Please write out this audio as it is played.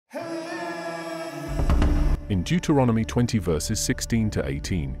In Deuteronomy 20 verses 16 to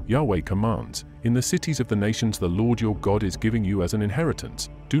 18, Yahweh commands, "In the cities of the nations the Lord your God is giving you as an inheritance,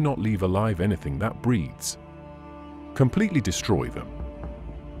 do not leave alive anything that breathes. Completely destroy them."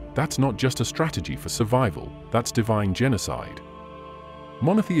 That's not just a strategy for survival, that's divine genocide.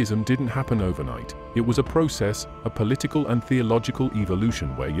 Monotheism didn't happen overnight. It was a process, a political and theological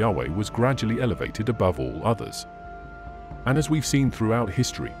evolution where Yahweh was gradually elevated above all others. And as we've seen throughout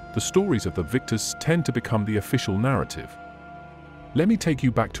history, the stories of the victors tend to become the official narrative. Let me take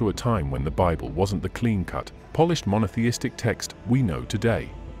you back to a time when the Bible wasn't the clean-cut, polished monotheistic text we know today.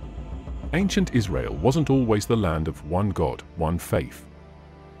 Ancient Israel wasn't always the land of one God, one faith.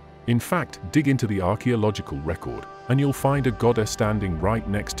 In fact, dig into the archaeological record, and you'll find a goddess standing right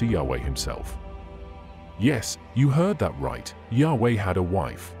next to Yahweh himself. Yes, you heard that right, Yahweh had a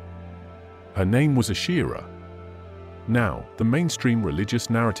wife. Her name was Asherah. Now, the mainstream religious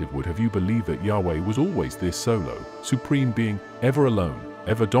narrative would have you believe that Yahweh was always this solo, supreme being, ever alone,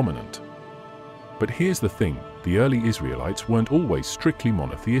 ever dominant. But here's the thing, the early Israelites weren't always strictly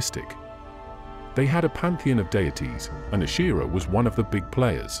monotheistic. They had a pantheon of deities, and Asherah was one of the big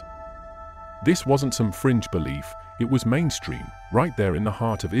players. This wasn't some fringe belief, it was mainstream, right there in the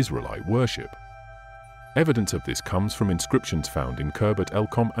heart of Israelite worship. Evidence of this comes from inscriptions found in Khirbet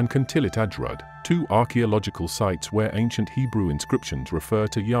el-Kom and Kintilit Adrud, two archaeological sites where ancient Hebrew inscriptions refer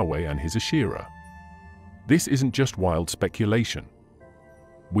to Yahweh and his Asherah. This isn't just wild speculation.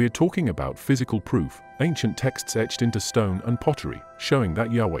 We're talking about physical proof, ancient texts etched into stone and pottery, showing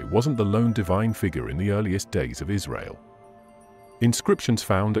that Yahweh wasn't the lone divine figure in the earliest days of Israel. Inscriptions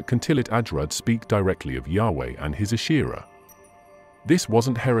found at Kintilit Adrud speak directly of Yahweh and his Asherah. This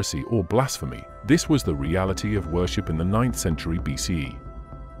wasn't heresy or blasphemy, this was the reality of worship in the 9th century BCE.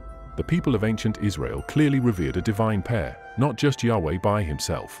 The people of ancient Israel clearly revered a divine pair, not just Yahweh by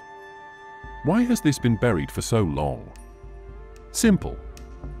himself. Why has this been buried for so long? Simple.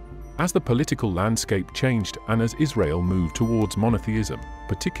 As the political landscape changed and as Israel moved towards monotheism,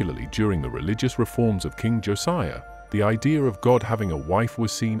 particularly during the religious reforms of King Josiah, the idea of God having a wife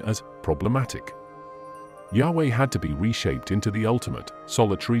was seen as problematic. Yahweh had to be reshaped into the ultimate,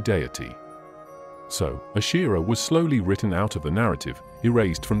 solitary deity. So, Asherah was slowly written out of the narrative,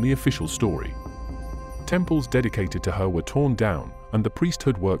 erased from the official story. Temples dedicated to her were torn down, and the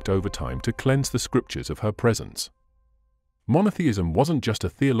priesthood worked overtime to cleanse the scriptures of her presence. Monotheism wasn't just a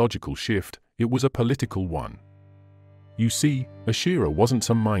theological shift, it was a political one. You see, Asherah wasn't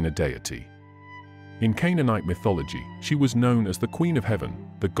some minor deity. In Canaanite mythology, she was known as the Queen of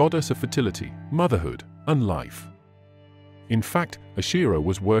Heaven, the goddess of fertility, motherhood, and life. In fact, Asherah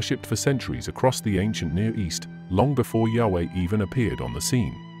was worshipped for centuries across the ancient Near East, long before Yahweh even appeared on the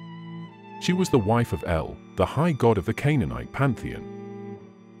scene. She was the wife of El, the high god of the Canaanite pantheon.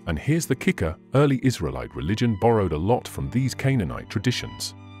 And here's the kicker, early Israelite religion borrowed a lot from these Canaanite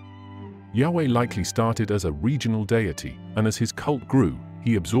traditions. Yahweh likely started as a regional deity, and as his cult grew,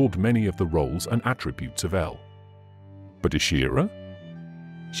 he absorbed many of the roles and attributes of El. But Asherah?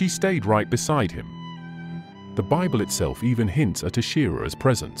 She stayed right beside him. The Bible itself even hints at Asherah's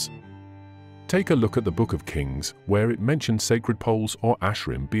presence. Take a look at the Book of Kings, where it mentions sacred poles or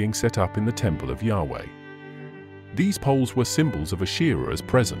Asherim being set up in the temple of Yahweh. These poles were symbols of Asherah's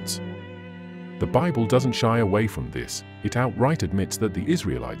presence. The Bible doesn't shy away from this, it outright admits that the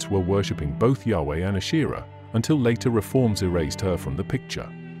Israelites were worshipping both Yahweh and Asherah, until later reforms erased her from the picture.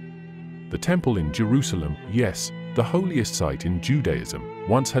 The temple in Jerusalem, yes, the holiest site in Judaism,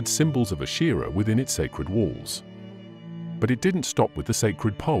 once had symbols of Asherah within its sacred walls. But it didn't stop with the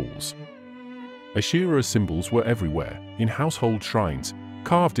sacred poles. Asherah's symbols were everywhere, in household shrines,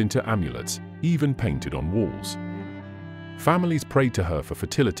 carved into amulets, even painted on walls. Families prayed to her for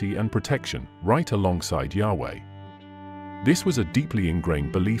fertility and protection, right alongside Yahweh. This was a deeply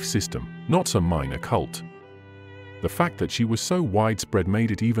ingrained belief system, not some minor cult. The fact that she was so widespread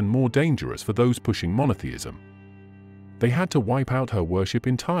made it even more dangerous for those pushing monotheism. They had to wipe out her worship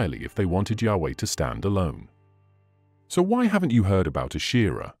entirely if they wanted Yahweh to stand alone. So why haven't you heard about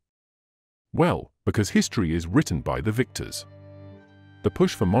Asherah? Well, because history is written by the victors. The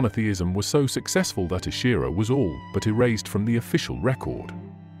push for monotheism was so successful that Asherah was all but erased from the official record.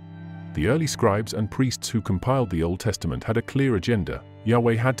 The early scribes and priests who compiled the Old Testament had a clear agenda.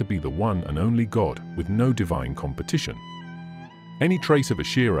 Yahweh had to be the one and only God, with no divine competition. Any trace of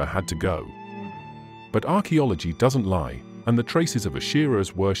Asherah had to go. But archaeology doesn't lie, and the traces of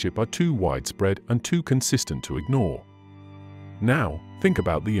Asherah's worship are too widespread and too consistent to ignore. Now, think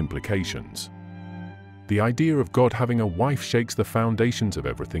about the implications. The idea of God having a wife shakes the foundations of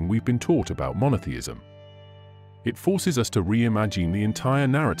everything we've been taught about monotheism. It forces us to reimagine the entire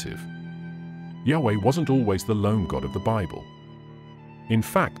narrative. Yahweh wasn't always the lone God of the Bible. In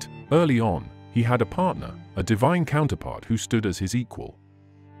fact, early on, he had a partner, a divine counterpart who stood as his equal.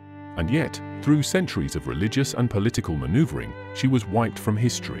 And yet, through centuries of religious and political maneuvering, she was wiped from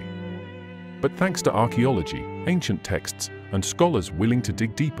history. But thanks to archaeology, ancient texts, and scholars willing to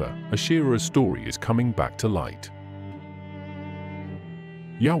dig deeper, Asherah's story is coming back to light.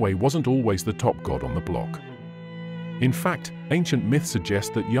 Yahweh wasn't always the top god on the block. In fact, ancient myths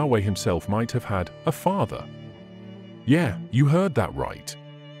suggest that Yahweh himself might have had a father. Yeah, you heard that right.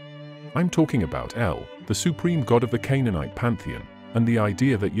 I'm talking about El, the supreme god of the Canaanite pantheon, and the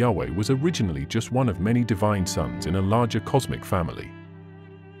idea that Yahweh was originally just one of many divine sons in a larger cosmic family.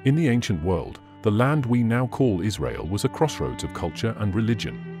 In the ancient world, the land we now call Israel was a crossroads of culture and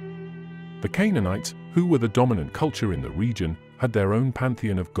religion. The Canaanites, who were the dominant culture in the region, had their own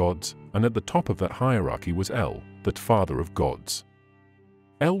pantheon of gods, and at the top of that hierarchy was El, the father of gods.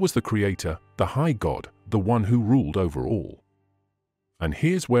 El was the creator, the high god, the one who ruled over all. And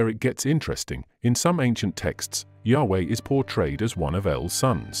here's where it gets interesting. In some ancient texts, Yahweh is portrayed as one of El's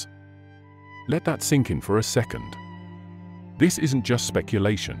sons. Let that sink in for a second. This isn't just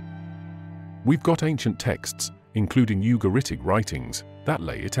speculation. We've got ancient texts, including Ugaritic writings, that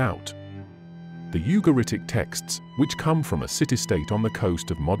lay it out. The Ugaritic texts, which come from a city-state on the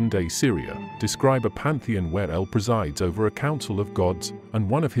coast of modern-day Syria, describe a pantheon where El presides over a council of gods, and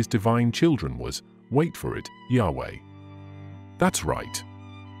one of his divine children was, wait for it, Yahweh. That's right.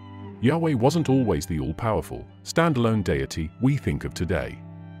 Yahweh wasn't always the all-powerful, standalone deity we think of today.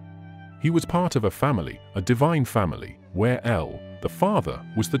 He was part of a family, a divine family, where El, the Father,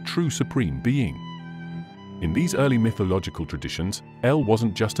 was the true supreme being. In these early mythological traditions, El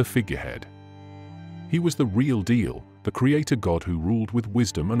wasn't just a figurehead. He was the real deal, the creator god who ruled with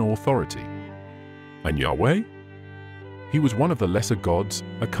wisdom and authority. And Yahweh? He was one of the lesser gods,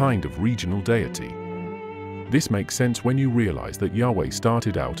 a kind of regional deity. This makes sense when you realize that Yahweh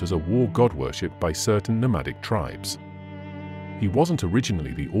started out as a war god worshipped by certain nomadic tribes. He wasn't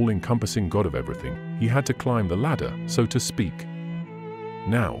originally the all-encompassing god of everything, he had to climb the ladder, so to speak.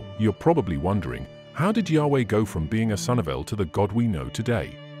 Now, you're probably wondering, how did Yahweh go from being a son of El to the God we know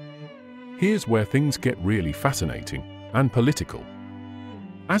today? Here's where things get really fascinating and political.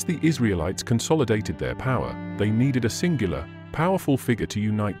 As the Israelites consolidated their power, they needed a singular, powerful figure to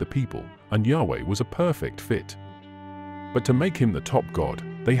unite the people, and Yahweh was a perfect fit. But to make him the top god,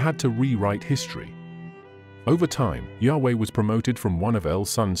 they had to rewrite history. Over time, Yahweh was promoted from one of El's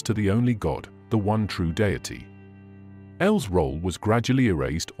sons to the only God, the one true deity. El's role was gradually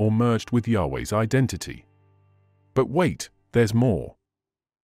erased or merged with Yahweh's identity. But wait, there's more.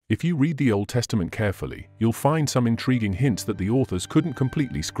 If you read the Old Testament carefully, you'll find some intriguing hints that the authors couldn't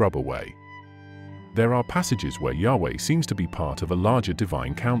completely scrub away. There are passages where Yahweh seems to be part of a larger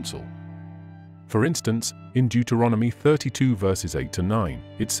divine council. For instance, in Deuteronomy 32 verses 8 to 9,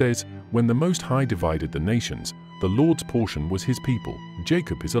 it says, "When the Most High divided the nations, the Lord's portion was his people,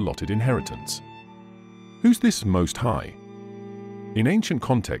 Jacob his allotted inheritance." Who's this Most High? In ancient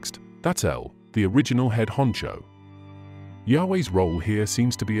context, that's El, the original head honcho. Yahweh's role here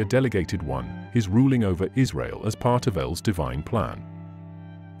seems to be a delegated one, his ruling over Israel as part of El's divine plan.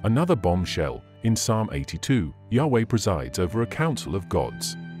 Another bombshell, in Psalm 82, Yahweh presides over a council of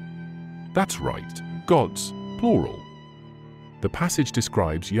gods. That's right, gods, plural. The passage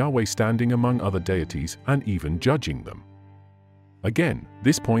describes Yahweh standing among other deities and even judging them. Again,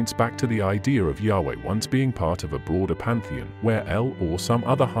 this points back to the idea of Yahweh once being part of a broader pantheon where El or some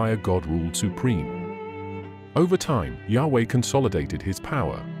other higher god ruled supreme. Over time, Yahweh consolidated his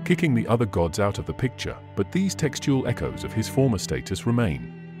power, kicking the other gods out of the picture, but these textual echoes of his former status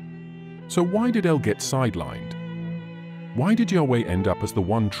remain. So why did El get sidelined? Why did Yahweh end up as the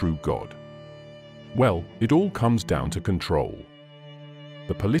one true God? Well, it all comes down to control.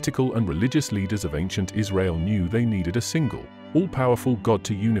 The political and religious leaders of ancient Israel knew they needed a single, all-powerful God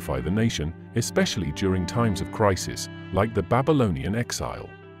to unify the nation, especially during times of crisis, like the Babylonian exile.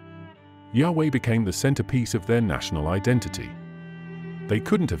 Yahweh became the centerpiece of their national identity. They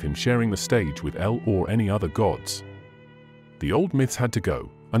couldn't have him sharing the stage with El or any other gods. The old myths had to go,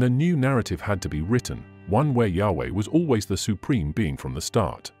 and a new narrative had to be written, one where Yahweh was always the supreme being from the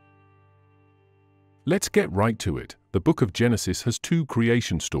start. Let's get right to it. The book of Genesis has two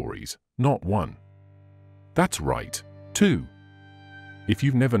creation stories, not one. That's right, two. If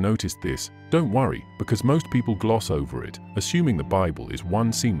you've never noticed this, don't worry, because most people gloss over it, assuming the Bible is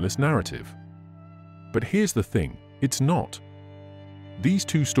one seamless narrative. But here's the thing, it's not. These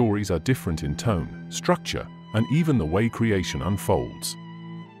two stories are different in tone, structure, and even the way creation unfolds.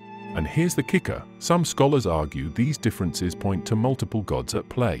 And here's the kicker, some scholars argue these differences point to multiple gods at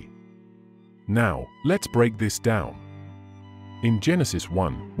play. Now, let's break this down. In Genesis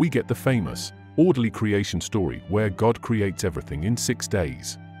 1, we get the famous, orderly creation story where God creates everything in 6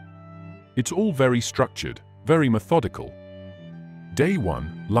 days. It's all very structured, very methodical. Day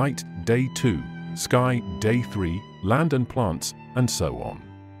 1, light; day 2, sky; day 3, land and plants, and so on.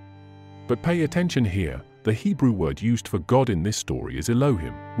 But pay attention here, the Hebrew word used for God in this story is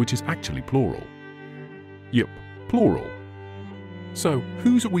Elohim, which is actually plural. Yep, plural. So,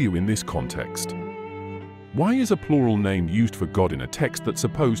 who's we in this context? Why is a plural name used for God in a text that's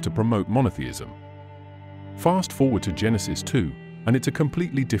supposed to promote monotheism? Fast forward to Genesis 2, and it's a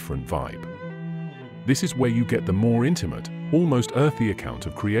completely different vibe. This is where you get the more intimate, almost earthy account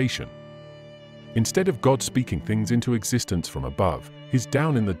of creation. Instead of God speaking things into existence from above, he's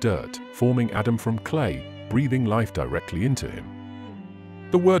down in the dirt, forming Adam from clay, breathing life directly into him.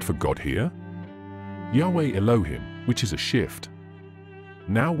 The word for God here? Yahweh Elohim, which is a shift.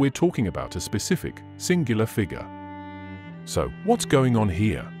 Now we're talking about a specific, singular figure. So, what's going on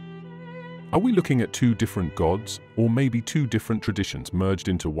here? Are we looking at 2 different gods, or maybe 2 different traditions merged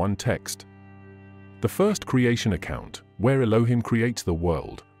into one text? The first creation account, where Elohim creates the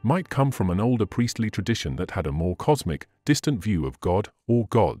world, might come from an older priestly tradition that had a more cosmic, distant view of God or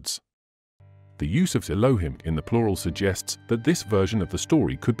gods. The use of Elohim in the plural suggests that this version of the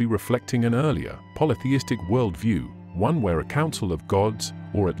story could be reflecting an earlier, polytheistic worldview, one where a council of gods,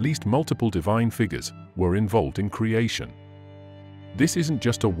 or at least multiple divine figures, were involved in creation. This isn't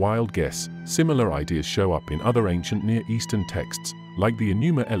just a wild guess, similar ideas show up in other ancient Near Eastern texts, like the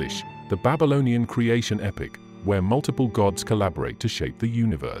Enuma Elish, the Babylonian creation epic, where multiple gods collaborate to shape the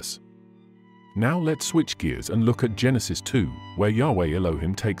universe. Now let's switch gears and look at Genesis 2, where Yahweh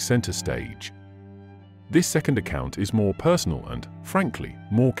Elohim takes center stage. This second account is more personal and, frankly,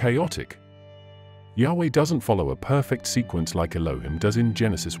 more chaotic. Yahweh doesn't follow a perfect sequence like Elohim does in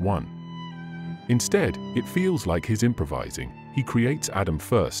Genesis 1. Instead, it feels like he's improvising. He creates Adam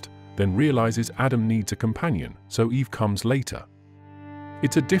first, then realizes Adam needs a companion, so Eve comes later.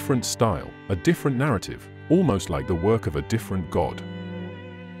 It's a different style, a different narrative, almost like the work of a different god.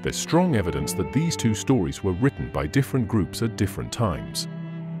 There's strong evidence that these 2 stories were written by different groups at different times.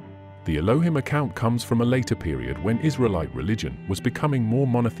 The Elohim account comes from a later period when Israelite religion was becoming more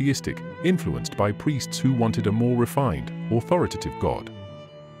monotheistic, influenced by priests who wanted a more refined, authoritative God.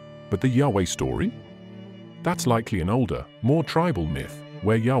 But the Yahweh story? That's likely an older, more tribal myth,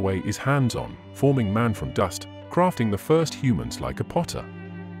 where Yahweh is hands-on, forming man from dust, crafting the first humans like a potter.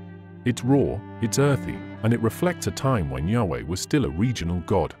 It's raw, it's earthy, and it reflects a time when Yahweh was still a regional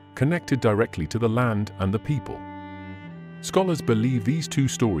god, connected directly to the land and the people. Scholars believe these 2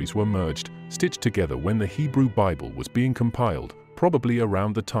 stories were merged, stitched together when the Hebrew Bible was being compiled, probably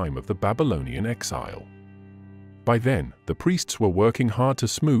around the time of the Babylonian exile. By then, the priests were working hard to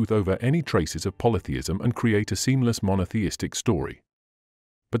smooth over any traces of polytheism and create a seamless monotheistic story.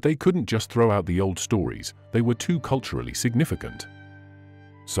 But they couldn't just throw out the old stories, they were too culturally significant.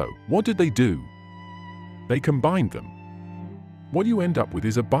 So, what did they do? They combined them. What you end up with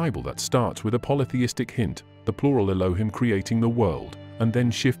is a Bible that starts with a polytheistic hint, the plural Elohim creating the world, and then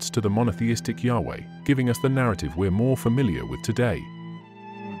shifts to the monotheistic Yahweh, giving us the narrative we're more familiar with today.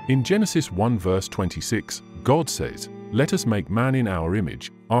 In Genesis 1 verse 26, God says, "Let us make man in our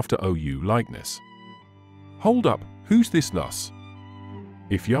image, after our likeness." Hold up, who's this us?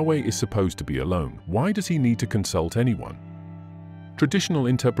 If Yahweh is supposed to be alone, why does he need to consult anyone? Traditional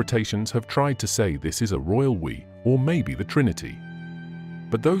interpretations have tried to say this is a royal we, or maybe the Trinity.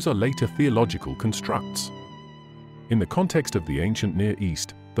 But those are later theological constructs. In the context of the ancient Near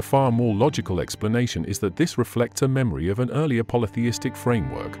East, the far more logical explanation is that this reflects a memory of an earlier polytheistic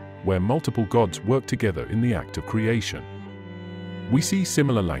framework, where multiple gods work together in the act of creation. We see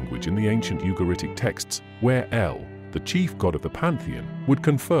similar language in the ancient Ugaritic texts, where El, the chief god of the pantheon, would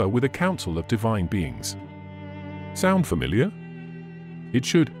confer with a council of divine beings. Sound familiar? It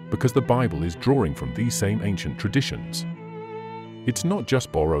should, because the Bible is drawing from these same ancient traditions. It's not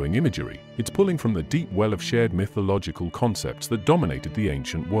just borrowing imagery, it's pulling from the deep well of shared mythological concepts that dominated the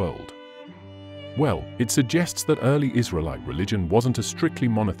ancient world. Well, it suggests that early Israelite religion wasn't as strictly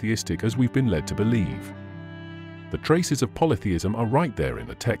monotheistic as we've been led to believe. The traces of polytheism are right there in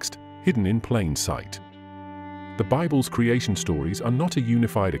the text, hidden in plain sight. The Bible's creation stories are not a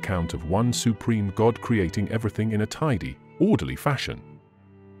unified account of one supreme God creating everything in a tidy, orderly fashion.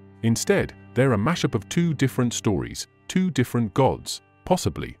 Instead, they're a mashup of 2 different stories, 2 different gods,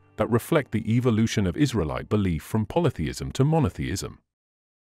 possibly, that reflect the evolution of Israelite belief from polytheism to monotheism.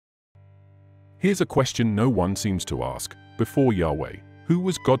 Here's a question no one seems to ask: before Yahweh, who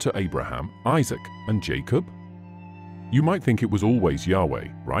was God to Abraham, Isaac, and Jacob? You might think it was always Yahweh,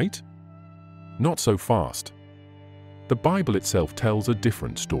 right? Not so fast. The Bible itself tells a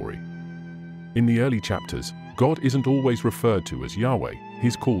different story. In the early chapters, God isn't always referred to as Yahweh,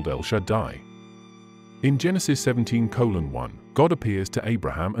 he's called El Shaddai. In Genesis 17:1, God appears to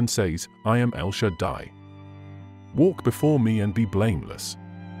Abraham and says, "I am El Shaddai. Walk before me and be blameless."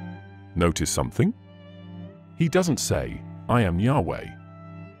 Notice something? He doesn't say, "I am Yahweh."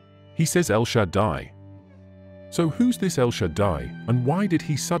 He says El Shaddai. So who's this El Shaddai, and why did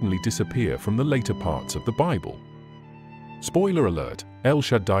he suddenly disappear from the later parts of the Bible? Spoiler alert, El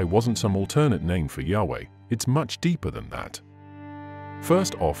Shaddai wasn't some alternate name for Yahweh, it's much deeper than that.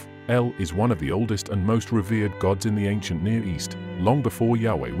 First off, El is one of the oldest and most revered gods in the ancient Near East, long before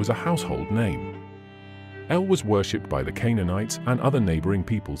Yahweh was a household name. El was worshipped by the Canaanites and other neighboring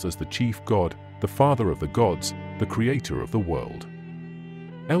peoples as the chief god, the father of the gods, the creator of the world.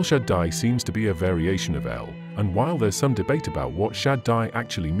 El Shaddai seems to be a variation of El, and while there's some debate about what Shaddai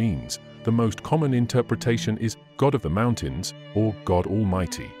actually means, the most common interpretation is God of the mountains or God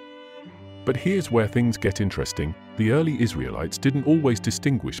Almighty. But here's where things get interesting. The early Israelites didn't always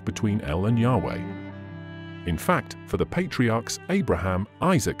distinguish between El and Yahweh. In fact, for the patriarchs Abraham,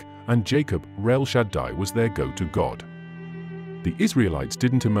 Isaac, and Jacob, El Shaddai was their go-to god. The Israelites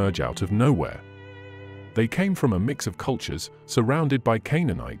didn't emerge out of nowhere. They came from a mix of cultures, surrounded by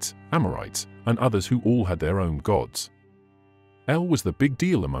Canaanites, Amorites, and others who all had their own gods. El was the big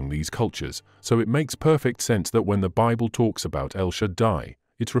deal among these cultures, so it makes perfect sense that when the Bible talks about El Shaddai,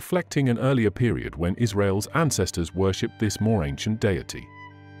 it's reflecting an earlier period when Israel's ancestors worshipped this more ancient deity.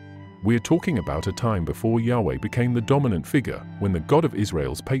 We're talking about a time before Yahweh became the dominant figure, when the God of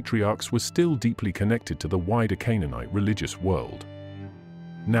Israel's patriarchs was still deeply connected to the wider Canaanite religious world.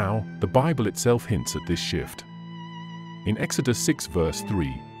 Now, the Bible itself hints at this shift. In Exodus 6 verse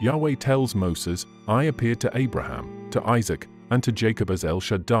 3, Yahweh tells Moses, "I appeared to Abraham, to Isaac, and to Jacob as El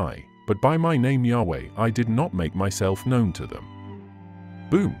Shaddai, but by my name Yahweh I did not make myself known to them."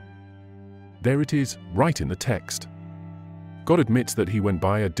 Boom! There it is, right in the text. God admits that he went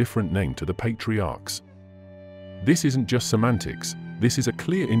by a different name to the patriarchs. This isn't just semantics, this is a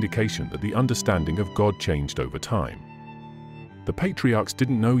clear indication that the understanding of God changed over time. The patriarchs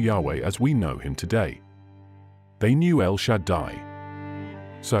didn't know Yahweh as we know him today. They knew El Shaddai.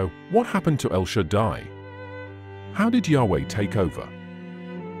 So, what happened to El Shaddai? How did Yahweh take over?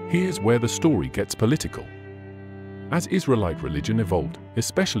 Here's where the story gets political. As Israelite religion evolved,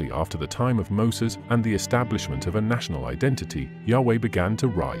 especially after the time of Moses and the establishment of a national identity, Yahweh began to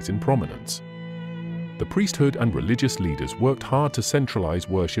rise in prominence. The priesthood and religious leaders worked hard to centralize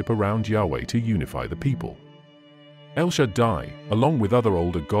worship around Yahweh to unify the people. El Shaddai, along with other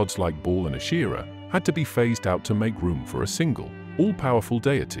older gods like Baal and Asherah, had to be phased out to make room for a single, all-powerful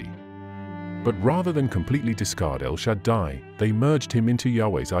deity. But rather than completely discard El Shaddai, they merged him into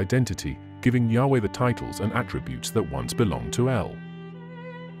Yahweh's identity, giving Yahweh the titles and attributes that once belonged to El.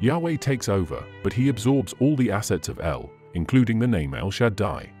 Yahweh takes over, but he absorbs all the assets of El, including the name El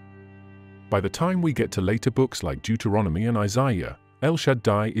Shaddai. By the time we get to later books like Deuteronomy and Isaiah, El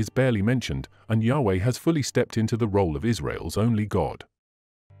Shaddai is barely mentioned, and Yahweh has fully stepped into the role of Israel's only God.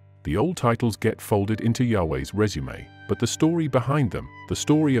 The old titles get folded into Yahweh's resume, but the story behind them, the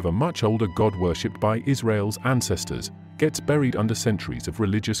story of a much older God worshipped by Israel's ancestors, gets buried under centuries of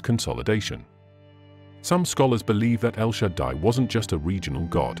religious consolidation. Some scholars believe that El Shaddai wasn't just a regional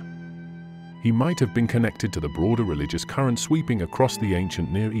god. He might have been connected to the broader religious current sweeping across the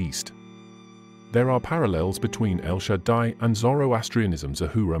ancient Near East. There are parallels between El Shaddai and Zoroastrianism's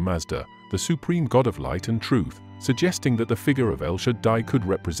Ahura Mazda, the supreme god of light and truth, suggesting that the figure of El Shaddai could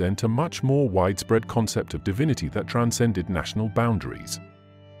represent a much more widespread concept of divinity that transcended national boundaries.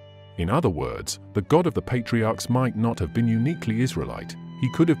 In other words, the God of the patriarchs might not have been uniquely Israelite.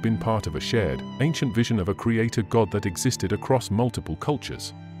 He could have been part of a shared, ancient vision of a creator God that existed across multiple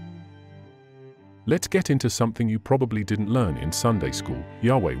cultures. Let's get into something you probably didn't learn in Sunday school.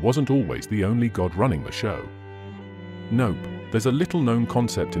 Yahweh wasn't always the only God running the show. Nope, there's a little-known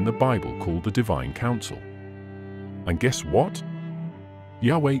concept in the Bible called the Divine Council. And guess what?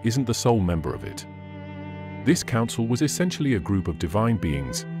 Yahweh isn't the sole member of it. This council was essentially a group of divine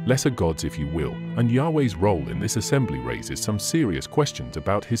beings, lesser gods if you will, and Yahweh's role in this assembly raises some serious questions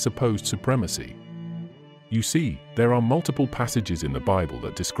about his supposed supremacy. You see, there are multiple passages in the Bible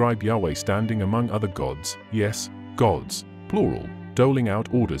that describe Yahweh standing among other gods, yes, gods, plural, doling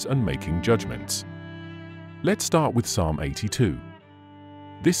out orders and making judgments. Let's start with Psalm 82.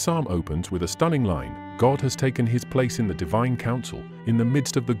 This psalm opens with a stunning line: God has taken his place in the divine council, in the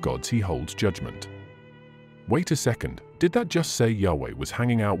midst of the gods he holds judgment. Wait a second, Did that just say Yahweh was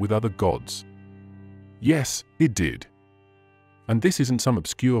hanging out with other gods? Yes, it did. And this isn't some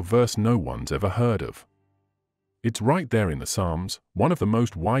obscure verse no one's ever heard of. It's right there in the Psalms, one of the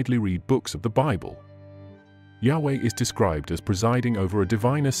most widely read books of the Bible. Yahweh is described as presiding over a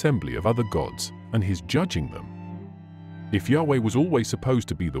divine assembly of other gods, and he's judging them. If Yahweh was always supposed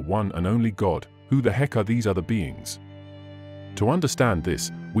to be the one and only God, who the heck are these other beings? To understand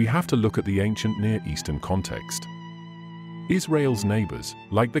this, we have to look at the ancient Near Eastern context. Israel's neighbors,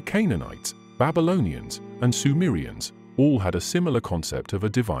 like the Canaanites, Babylonians, and Sumerians, all had a similar concept of a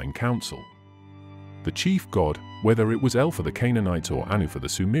divine council. The chief god, whether it was El for the Canaanites or Anu for the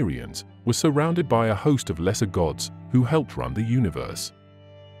Sumerians, was surrounded by a host of lesser gods who helped run the universe.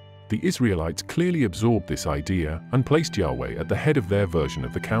 The Israelites clearly absorbed this idea and placed Yahweh at the head of their version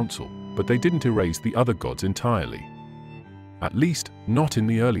of the council, but they didn't erase the other gods entirely. At least, not in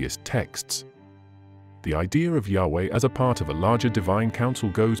the earliest texts. The idea of Yahweh as a part of a larger divine council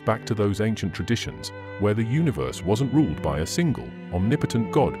goes back to those ancient traditions, where the universe wasn't ruled by a single,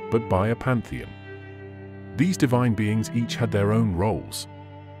 omnipotent God, but by a pantheon. These divine beings each had their own roles.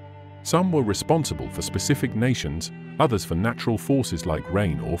 Some were responsible for specific nations, others for natural forces like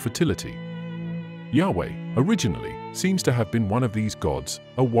rain or fertility. Yahweh, originally, seems to have been one of these gods,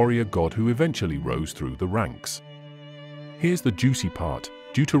 a warrior god who eventually rose through the ranks. Here's the juicy part,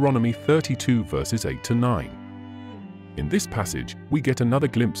 Deuteronomy 32 verses 8 to 9. In this passage, we get another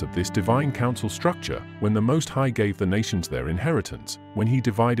glimpse of this divine council structure when the Most High gave the nations their inheritance. When he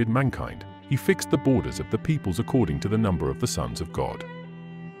divided mankind, he fixed the borders of the peoples according to the number of the sons of God.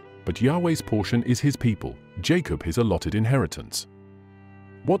 But Yahweh's portion is his people, Jacob his allotted inheritance.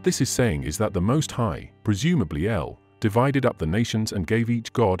 What this is saying is that the Most High, presumably El, divided up the nations and gave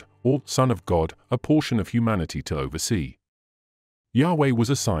each god, or son of God, a portion of humanity to oversee. Yahweh was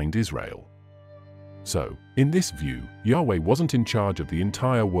assigned Israel. So, in this view, Yahweh wasn't in charge of the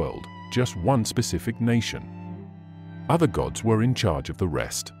entire world, just one specific nation. Other gods were in charge of the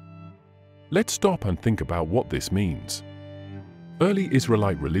rest. Let's stop and think about what this means. Early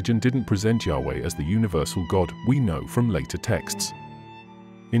Israelite religion didn't present Yahweh as the universal God we know from later texts.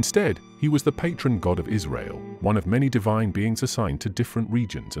 Instead, he was the patron god of Israel, one of many divine beings assigned to different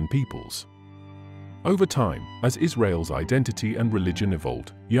regions and peoples. Over time, as Israel's identity and religion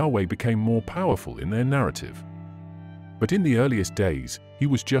evolved, Yahweh became more powerful in their narrative. But in the earliest days, he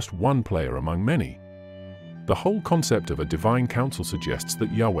was just one player among many. The whole concept of a divine council suggests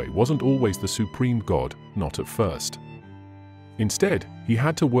that Yahweh wasn't always the supreme God, not at first. Instead, he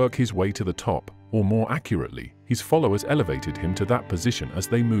had to work his way to the top, or more accurately, his followers elevated him to that position as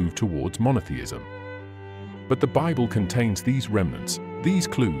they moved towards monotheism. But the Bible contains these remnants, these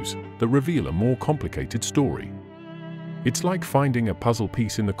clues, that reveal a more complicated story. It's like finding a puzzle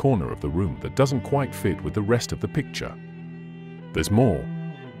piece in the corner of the room that doesn't quite fit with the rest of the picture. There's more.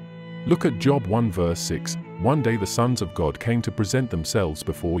 Look at Job 1 verse 6. One day the sons of God came to present themselves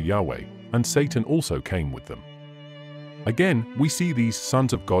before Yahweh, and Satan also came with them. Again, we see these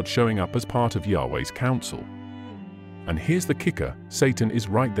sons of God showing up as part of Yahweh's council. And here's the kicker, Satan is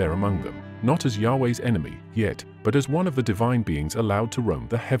right there among them, not as Yahweh's enemy yet, but as one of the divine beings allowed to roam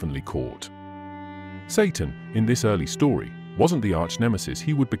the heavenly court. Satan, in this early story, wasn't the arch-nemesis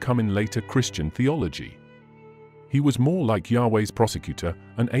he would become in later Christian theology. He was more like Yahweh's prosecutor,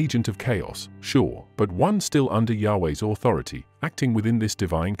 an agent of chaos, sure, but one still under Yahweh's authority, acting within this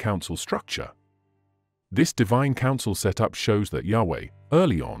divine council structure. This divine council setup shows that Yahweh,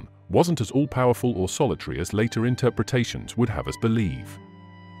 early on, wasn't as all-powerful or solitary as later interpretations would have us believe.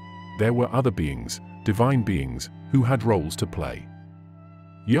 There were other beings, divine beings, who had roles to play.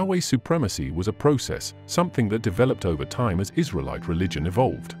 Yahweh's supremacy was a process, something that developed over time as Israelite religion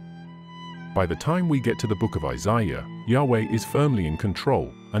evolved. By the time we get to the book of Isaiah, Yahweh is firmly in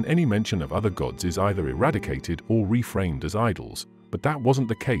control, and any mention of other gods is either eradicated or reframed as idols, but that wasn't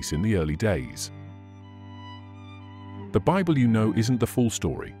the case in the early days. The Bible, you know, isn't the full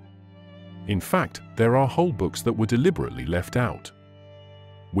story. In fact, there are whole books that were deliberately left out.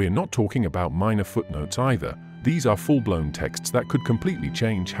 We're not talking about minor footnotes either. These are full-blown texts that could completely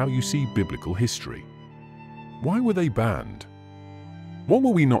change how you see biblical history. Why were they banned? What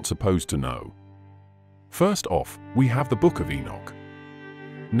were we not supposed to know? First off, we have the Book of Enoch.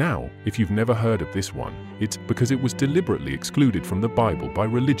 Now, if you've never heard of this one, it's because it was deliberately excluded from the Bible by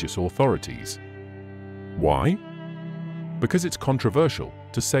religious authorities. Why? Because it's controversial,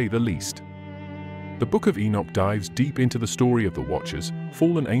 to say the least. The Book of Enoch dives deep into the story of the Watchers,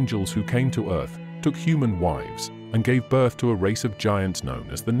 fallen angels who came to earth, took human wives, and gave birth to a race of giants known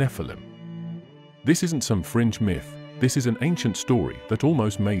as the Nephilim. This isn't some fringe myth, this is an ancient story that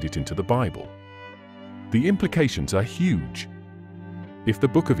almost made it into the Bible. The implications are huge. If the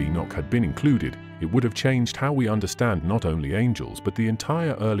Book of Enoch had been included, it would have changed how we understand not only angels but the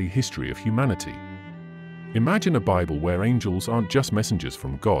entire early history of humanity. Imagine a Bible where angels aren't just messengers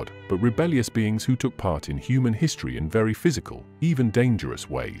from God, but rebellious beings who took part in human history in very physical, even dangerous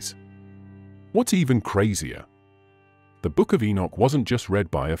ways. What's even crazier? The Book of Enoch wasn't just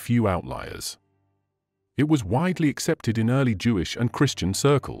read by a few outliers. It was widely accepted in early Jewish and Christian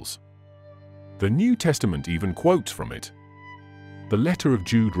circles. The New Testament even quotes from it. The letter of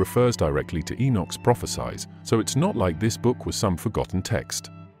Jude refers directly to Enoch's prophecies, so it's not like this book was some forgotten text.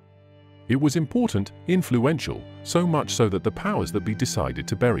 It was important, influential, so much so that the powers that be decided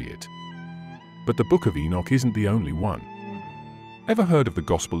to bury it. But the Book of Enoch isn't the only one. Ever heard of the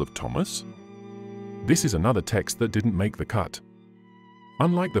Gospel of Thomas? This is another text that didn't make the cut.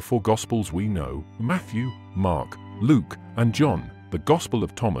 Unlike the four Gospels we know, Matthew, Mark, Luke, and John, the Gospel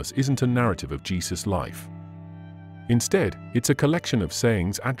of Thomas isn't a narrative of Jesus' life. Instead, it's a collection of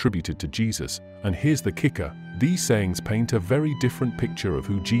sayings attributed to Jesus, and here's the kicker, these sayings paint a very different picture of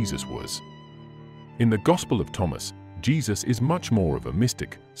who Jesus was. In the Gospel of Thomas, Jesus is much more of a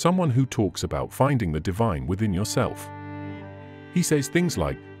mystic, someone who talks about finding the divine within yourself. He says things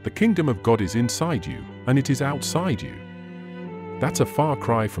like, "The kingdom of God is inside you, and it is outside you." That's a far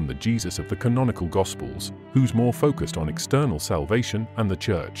cry from the Jesus of the canonical Gospels, who's more focused on external salvation and the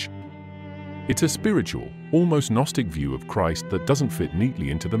church. It's a spiritual, almost Gnostic view of Christ that doesn't fit neatly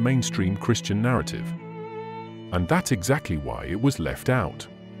into the mainstream Christian narrative. And that's exactly why it was left out.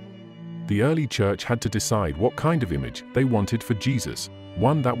 The early church had to decide what kind of image they wanted for Jesus,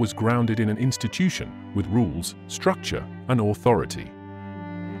 one that was grounded in an institution with rules, structure, and authority.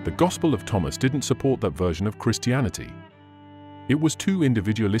 The Gospel of Thomas didn't support that version of Christianity. It was too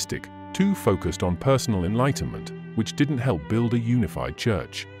individualistic, too focused on personal enlightenment, which didn't help build a unified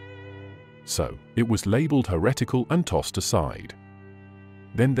church. So, it was labeled heretical and tossed aside.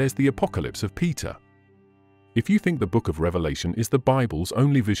 Then there's the Apocalypse of Peter. If you think the book of Revelation is the Bible's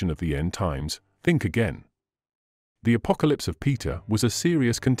only vision of the end times, think again. The Apocalypse of Peter was a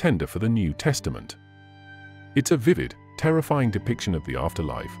serious contender for the New Testament. It's a vivid, terrifying depiction of the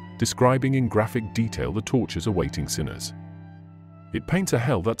afterlife, describing in graphic detail the tortures awaiting sinners. It paints a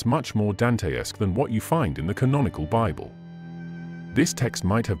hell that's much more Dante-esque than what you find in the canonical Bible. This text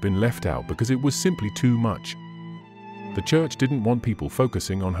might have been left out because it was simply too much. The church didn't want people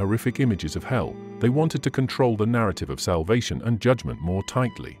focusing on horrific images of hell. They wanted to control the narrative of salvation and judgment more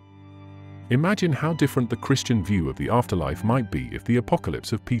tightly. Imagine how different the Christian view of the afterlife might be if the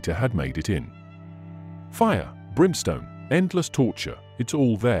Apocalypse of Peter had made it in. Fire, brimstone, endless torture, it's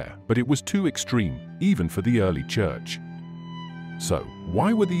all there, but it was too extreme, even for the early church. So,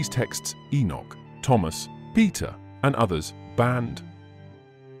 why were these texts, Enoch, Thomas, Peter, and others, banned?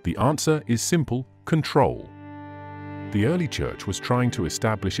 The answer is simple: control. The early church was trying to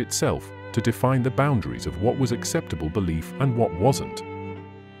establish itself, to define the boundaries of what was acceptable belief and what wasn't.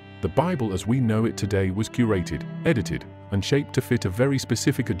 The Bible as we know it today was curated, edited, and shaped to fit a very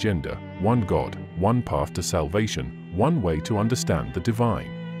specific agenda: one God, one path to salvation, one way to understand the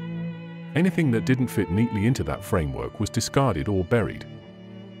divine. Anything that didn't fit neatly into that framework was discarded or buried.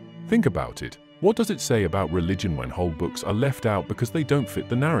 Think about it. What does it say about religion when whole books are left out because they don't fit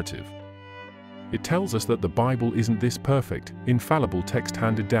the narrative? It tells us that the Bible isn't this perfect, infallible text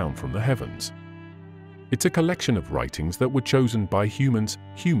handed down from the heavens. It's a collection of writings that were chosen by humans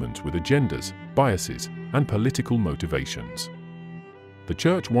with agendas, biases, and political motivations. The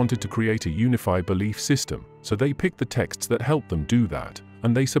church wanted to create a unified belief system, so they picked the texts that helped them do that,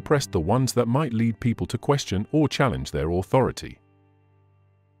 and they suppressed the ones that might lead people to question or challenge their authority.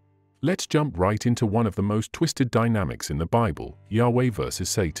 Let's jump right into one of the most twisted dynamics in the Bible: Yahweh versus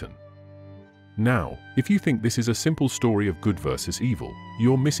Satan. Now, if you think this is a simple story of good versus evil,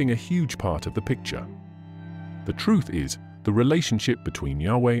 you're missing a huge part of the picture. The truth is, the relationship between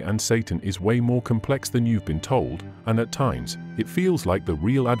Yahweh and Satan is way more complex than you've been told, and at times, it feels like the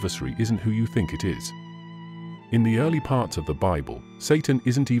real adversary isn't who you think it is. In the early parts of the Bible, Satan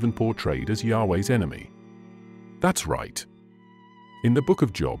isn't even portrayed as Yahweh's enemy. That's right. In the book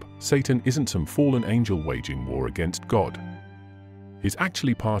of Job, Satan isn't some fallen angel waging war against God. He's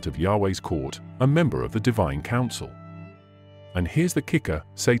actually part of Yahweh's court, a member of the divine council. And here's the kicker: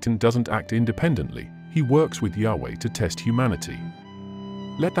 Satan doesn't act independently, he works with Yahweh to test humanity.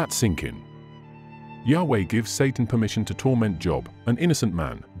 Let that sink in. Yahweh gives Satan permission to torment Job, an innocent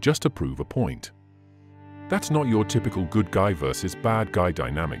man, just to prove a point. That's not your typical good guy versus bad guy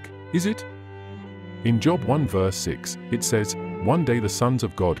dynamic, is it? In Job 1 verse 6, it says, "One day the sons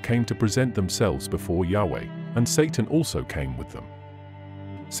of God came to present themselves before Yahweh, and Satan also came with them."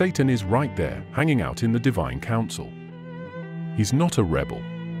 Satan is right there, hanging out in the divine council. He's not a rebel.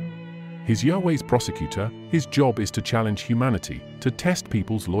 He's Yahweh's prosecutor. His job is to challenge humanity, to test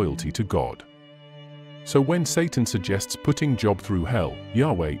people's loyalty to God. So when Satan suggests putting Job through hell,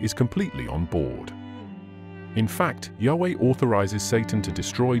 Yahweh is completely on board. In fact, Yahweh authorizes Satan to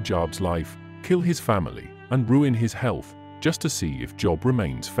destroy Job's life, kill his family, and ruin his health, just to see if Job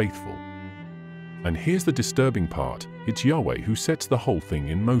remains faithful. And here's the disturbing part, it's Yahweh who sets the whole thing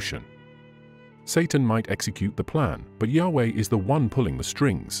in motion. Satan might execute the plan, but Yahweh is the one pulling the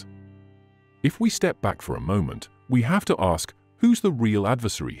strings. If we step back for a moment, we have to ask, who's the real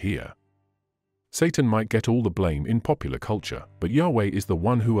adversary here? Satan might get all the blame in popular culture, but Yahweh is the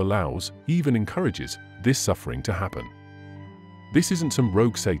one who allows, even encourages, this suffering to happen. This isn't some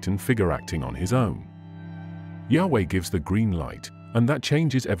rogue Satan figure acting on his own. Yahweh gives the green light, and that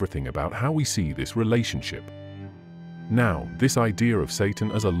changes everything about how we see this relationship. Now, this idea of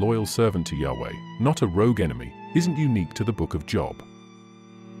Satan as a loyal servant to Yahweh, not a rogue enemy, isn't unique to the book of Job.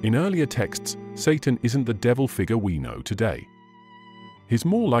 In earlier texts, Satan isn't the devil figure we know today. He's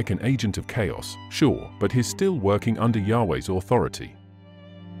more like an agent of chaos, sure, but he's still working under Yahweh's authority.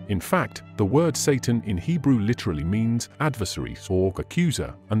 In fact, the word Satan in Hebrew literally means adversary or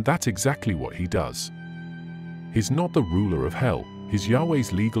accuser, and that's exactly what he does. He's not the ruler of hell, he's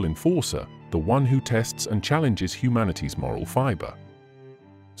Yahweh's legal enforcer, the one who tests and challenges humanity's moral fiber.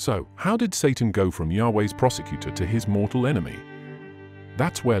 So, how did Satan go from Yahweh's prosecutor to his mortal enemy?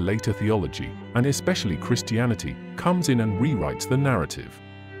 That's where later theology, and especially Christianity, comes in and rewrites the narrative.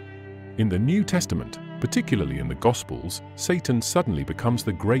 In the New Testament, particularly in the Gospels, Satan suddenly becomes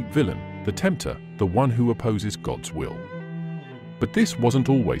the great villain, the tempter, the one who opposes God's will. But this wasn't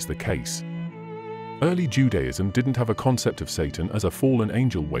always the case. Early Judaism didn't have a concept of Satan as a fallen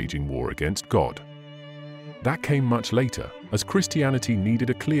angel waging war against God. That came much later, as Christianity needed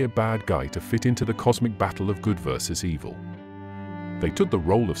a clear bad guy to fit into the cosmic battle of good versus evil. They took the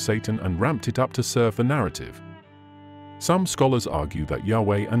role of Satan and ramped it up to serve the narrative. Some scholars argue that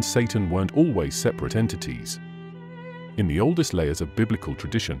Yahweh and Satan weren't always separate entities. In the oldest layers of biblical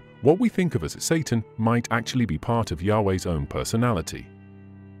tradition, what we think of as Satan might actually be part of Yahweh's own personality.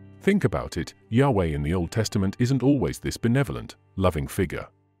 Think about it, Yahweh in the Old Testament isn't always this benevolent, loving figure.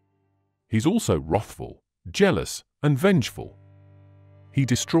 He's also wrathful, jealous, and vengeful. He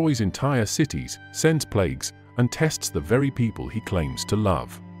destroys entire cities, sends plagues, and tests the very people he claims to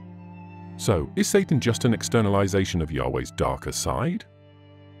love. So, is Satan just an externalization of Yahweh's darker side?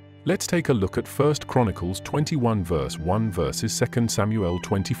 Let's take a look at 1 Chronicles 21 verse 1 versus 2 Samuel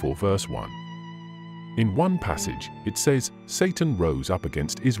 24 verse 1. In one passage, it says, Satan rose up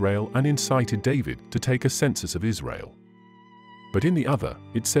against Israel and incited David to take a census of Israel. But in the other,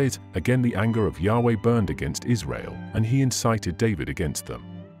 it says, again the anger of Yahweh burned against Israel, and he incited David against them.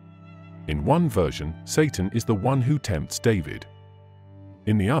 In one version, Satan is the one who tempts David.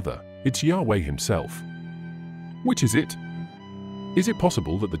 In the other, it's Yahweh himself. Which is it? Is it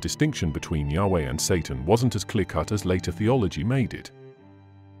possible that the distinction between Yahweh and Satan wasn't as clear-cut as later theology made it?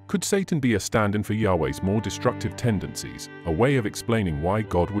 Could Satan be a stand-in for Yahweh's more destructive tendencies, a way of explaining why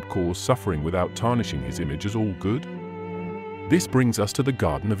God would cause suffering without tarnishing his image as all good? This brings us to the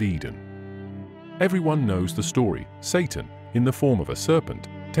Garden of Eden. Everyone knows the story. Satan, in the form of a serpent,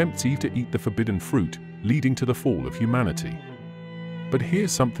 tempts Eve to eat the forbidden fruit, leading to the fall of humanity. But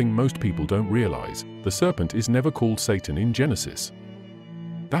here's something most people don't realize. The serpent is never called Satan in Genesis.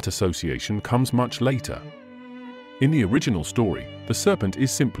 That association comes much later. In the original story, the serpent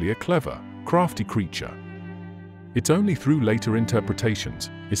is simply a clever, crafty creature. It's only through later interpretations,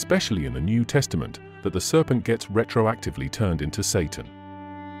 especially in the New Testament, that the serpent gets retroactively turned into Satan.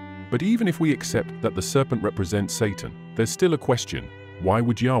 But even if we accept that the serpent represents Satan, there's still a question: why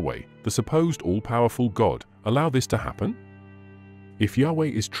would Yahweh, the supposed all-powerful God, allow this to happen? If Yahweh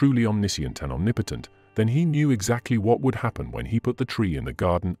is truly omniscient and omnipotent, then he knew exactly what would happen when he put the tree in the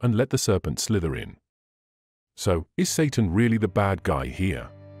garden and let the serpent slither in. So, is Satan really the bad guy here?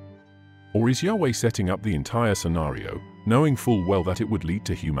 Or is Yahweh setting up the entire scenario, knowing full well that it would lead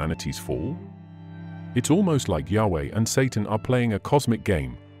to humanity's fall? It's almost like Yahweh and Satan are playing a cosmic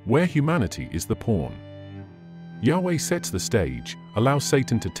game, where humanity is the pawn. Yahweh sets the stage, allows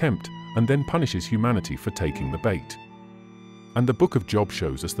Satan to tempt, and then punishes humanity for taking the bait. And the book of Job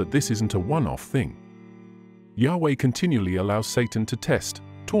shows us that this isn't a one-off thing. Yahweh continually allows Satan to test,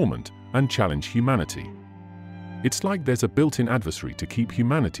 torment, and challenge humanity. It's like there's a built-in adversary to keep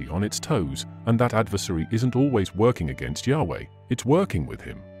humanity on its toes, and that adversary isn't always working against Yahweh, it's working with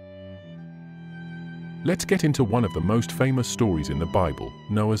him. Let's get into one of the most famous stories in the Bible,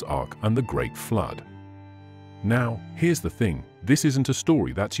 Noah's Ark and the Great Flood. Now, here's the thing, this isn't a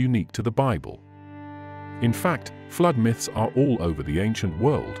story that's unique to the Bible. In fact, flood myths are all over the ancient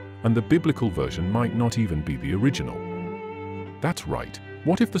world, and the biblical version might not even be the original. That's right.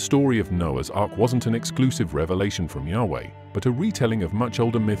 What if the story of Noah's Ark wasn't an exclusive revelation from Yahweh, but a retelling of much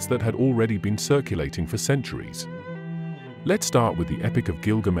older myths that had already been circulating for centuries? Let's start with the Epic of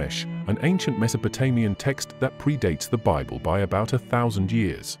Gilgamesh, an ancient Mesopotamian text that predates the Bible by about 1,000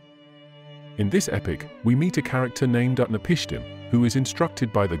 years. In this epic, we meet a character named Utnapishtim, who is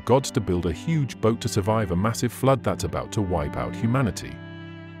instructed by the gods to build a huge boat to survive a massive flood that's about to wipe out humanity.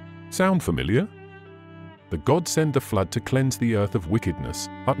 Sound familiar? The gods send the flood to cleanse the earth of wickedness.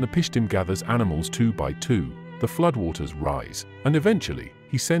 Utnapishtim gathers animals 2 by 2, the floodwaters rise, and eventually,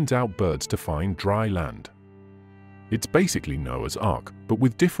 he sends out birds to find dry land. It's basically Noah's Ark, but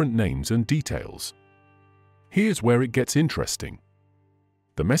with different names and details. Here's where it gets interesting.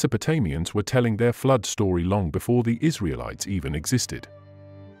 The Mesopotamians were telling their flood story long before the Israelites even existed.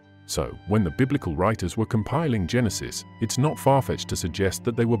 So, when the biblical writers were compiling Genesis, it's not far-fetched to suggest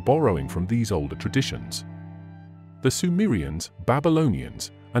that they were borrowing from these older traditions. The Sumerians,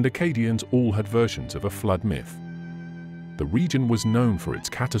 Babylonians, and Akkadians all had versions of a flood myth. The region was known for its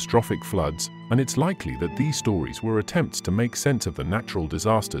catastrophic floods, and it's likely that these stories were attempts to make sense of the natural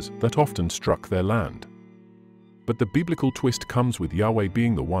disasters that often struck their land. But the biblical twist comes with Yahweh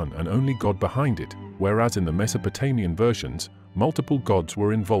being the one and only God behind it, whereas in the Mesopotamian versions, multiple gods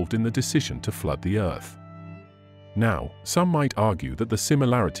were involved in the decision to flood the earth. Now, some might argue that the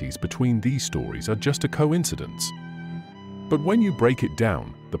similarities between these stories are just a coincidence. But when you break it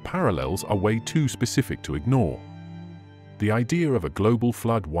down, the parallels are way too specific to ignore. The idea of a global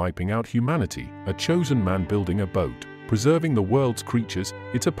flood wiping out humanity, a chosen man building a boat, preserving the world's creatures,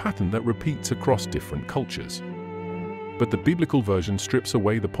 it's a pattern that repeats across different cultures. But the biblical version strips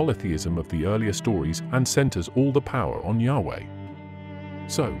away the polytheism of the earlier stories and centers all the power on Yahweh.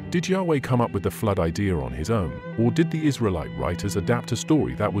 So, did Yahweh come up with the flood idea on his own, or did the Israelite writers adapt a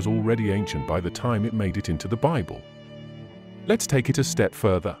story that was already ancient by the time it made it into the Bible? Let's take it a step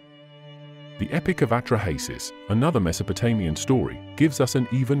further. The Epic of Atrahasis, another Mesopotamian story, gives us an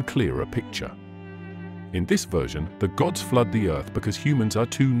even clearer picture. In this version, the gods flood the earth because humans are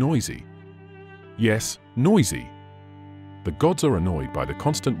too noisy. Yes, noisy. The gods are annoyed by the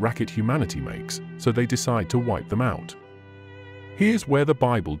constant racket humanity makes, so they decide to wipe them out. Here's where the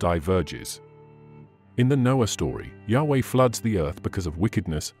Bible diverges. In the Noah story, Yahweh floods the earth because of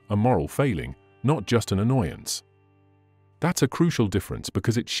wickedness, a moral failing, not just an annoyance. That's a crucial difference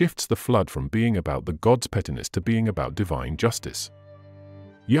because it shifts the flood from being about the gods' pettiness to being about divine justice.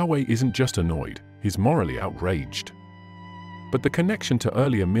 Yahweh isn't just annoyed, he's morally outraged. But the connection to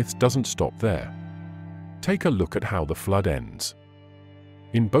earlier myths doesn't stop there. Take a look at how the flood ends.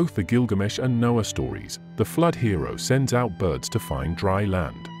 In both the Gilgamesh and Noah stories, the flood hero sends out birds to find dry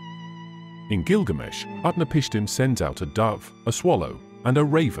land. In Gilgamesh, Utnapishtim sends out a dove, a swallow, and a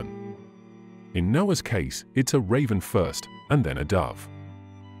raven. In Noah's case, it's a raven first, and then a dove.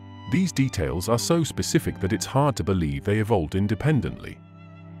 These details are so specific that it's hard to believe they evolved independently.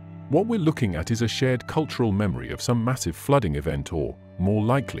 What we're looking at is a shared cultural memory of some massive flooding event or, more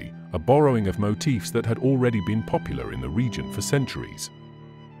likely, a borrowing of motifs that had already been popular in the region for centuries.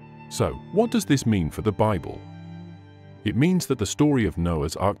 So, what does this mean for the Bible? It means that the story of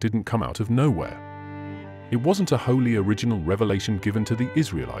Noah's Ark didn't come out of nowhere. It wasn't a wholly original revelation given to the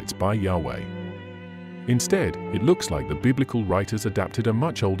Israelites by Yahweh. Instead, it looks like the biblical writers adapted a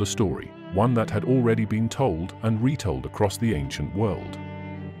much older story, one that had already been told and retold across the ancient world.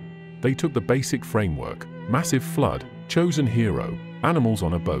 They took the basic framework, massive flood, chosen hero, animals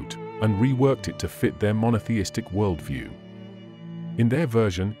on a boat, and reworked it to fit their monotheistic worldview. In their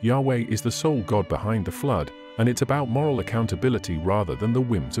version, Yahweh is the sole God behind the flood, and it's about moral accountability rather than the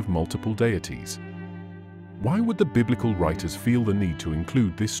whims of multiple deities. Why would the biblical writers feel the need to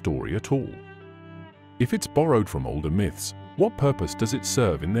include this story at all? If it's borrowed from older myths, what purpose does it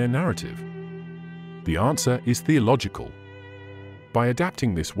serve in their narrative? The answer is theological. By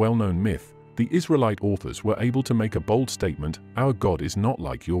adapting this well-known myth, the Israelite authors were able to make a bold statement: our God is not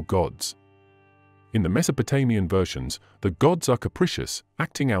like your gods. In the Mesopotamian versions, the gods are capricious,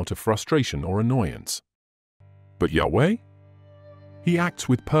 acting out of frustration or annoyance. But Yahweh? He acts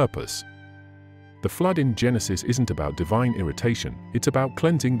with purpose. The flood in Genesis isn't about divine irritation, it's about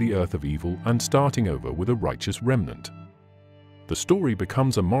cleansing the earth of evil and starting over with a righteous remnant. The story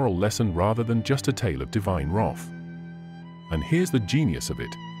becomes a moral lesson rather than just a tale of divine wrath. And here's the genius of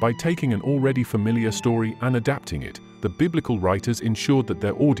it. By taking an already familiar story and adapting it, the biblical writers ensured that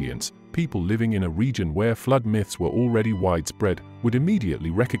their audience, people living in a region where flood myths were already widespread, would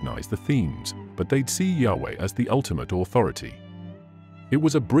immediately recognize the themes, but they'd see Yahweh as the ultimate authority. It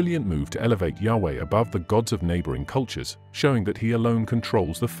was a brilliant move to elevate Yahweh above the gods of neighboring cultures, showing that he alone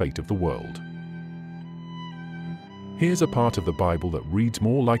controls the fate of the world. Here's a part of the Bible that reads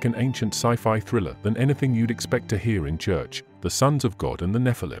more like an ancient sci-fi thriller than anything you'd expect to hear in church: the sons of God and the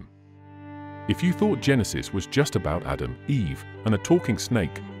Nephilim. If you thought Genesis was just about Adam, Eve, and a talking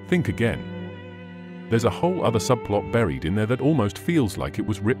snake, think again. There's a whole other subplot buried in there that almost feels like it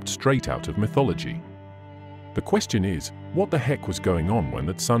was ripped straight out of mythology. The question is, what the heck was going on when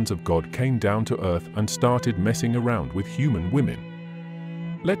the sons of God came down to earth and started messing around with human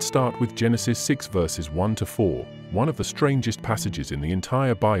women? Let's start with Genesis 6 verses 1 to 4, one of the strangest passages in the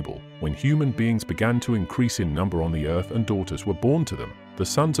entire Bible. When human beings began to increase in number on the earth and daughters were born to them, the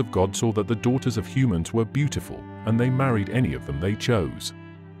sons of God saw that the daughters of humans were beautiful, and they married any of them they chose.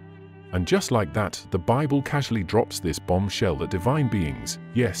 And just like that, the Bible casually drops this bombshell that divine beings,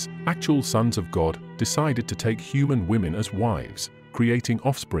 yes, actual sons of God, decided to take human women as wives, creating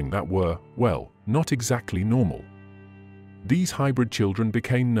offspring that were, well, not exactly normal. These hybrid children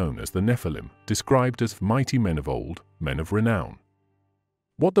became known as the Nephilim, described as mighty men of old, men of renown.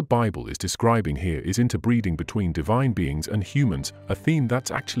 What the Bible is describing here is interbreeding between divine beings and humans, a theme that's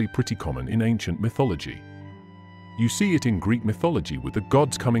actually pretty common in ancient mythology. You see it in Greek mythology with the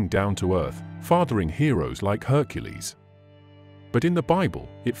gods coming down to earth, fathering heroes like Hercules. But in the Bible,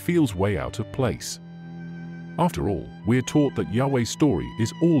 it feels way out of place. After all, we're taught that Yahweh's story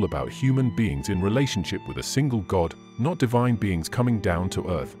is all about human beings in relationship with a single God, not divine beings coming down to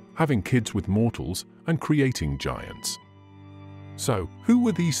earth, having kids with mortals, and creating giants. So, who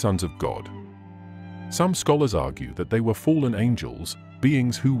were these sons of God? Some scholars argue that they were fallen angels,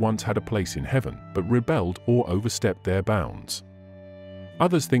 beings who once had a place in heaven, but rebelled or overstepped their bounds.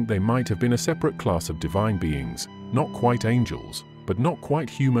 Others think they might have been a separate class of divine beings, not quite angels, but not quite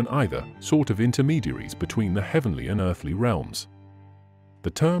human either, sort of intermediaries between the heavenly and earthly realms. The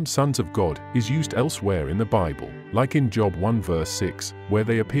term sons of God is used elsewhere in the Bible, like in Job 1 verse 6, where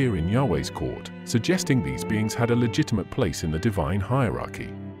they appear in Yahweh's court, suggesting these beings had a legitimate place in the divine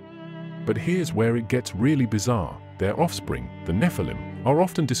hierarchy. But here's where it gets really bizarre. Their offspring, the Nephilim, are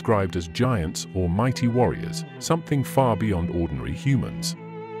often described as giants or mighty warriors, something far beyond ordinary humans.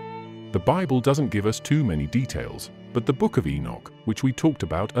 The Bible doesn't give us too many details, but the Book of Enoch, which we talked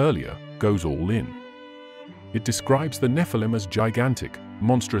about earlier, goes all in. It describes the Nephilim as gigantic,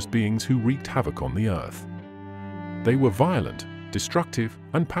 monstrous beings who wreaked havoc on the earth. They were violent, destructive,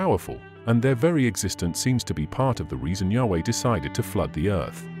 and powerful, and their very existence seems to be part of the reason Yahweh decided to flood the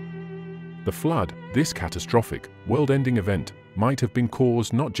earth. The flood, this catastrophic, world-ending event, might have been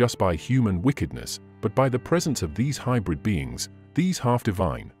caused not just by human wickedness, but by the presence of these hybrid beings, these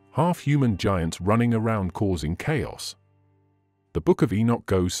half-divine, half-human giants running around causing chaos. The Book of Enoch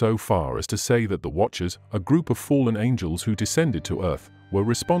goes so far as to say that the Watchers, a group of fallen angels who descended to earth, were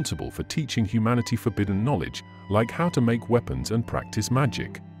responsible for teaching humanity forbidden knowledge, like how to make weapons and practice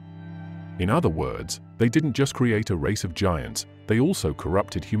magic. In other words, they didn't just create a race of giants, they also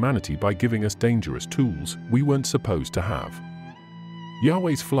corrupted humanity by giving us dangerous tools we weren't supposed to have.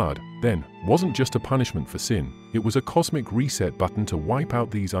 Yahweh's flood, then, wasn't just a punishment for sin, it was a cosmic reset button to wipe out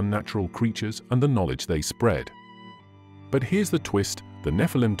these unnatural creatures and the knowledge they spread. But here's the twist, the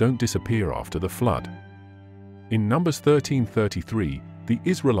Nephilim don't disappear after the flood. In Numbers 13:33, the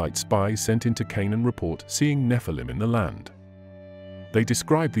Israelite spies sent into Canaan report seeing Nephilim in the land. They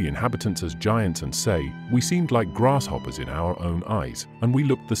describe the inhabitants as giants and say, "We seemed like grasshoppers in our own eyes, and we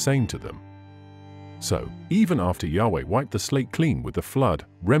looked the same to them." So, even after Yahweh wiped the slate clean with the flood,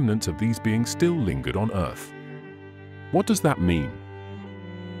 remnants of these beings still lingered on earth. What does that mean?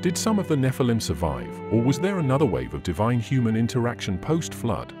 Did some of the Nephilim survive, or was there another wave of divine-human interaction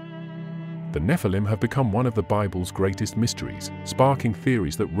post-flood? The Nephilim have become one of the Bible's greatest mysteries, sparking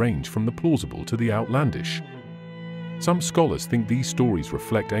theories that range from the plausible to the outlandish. Some scholars think these stories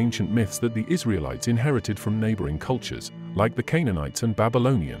reflect ancient myths that the Israelites inherited from neighboring cultures, like the Canaanites and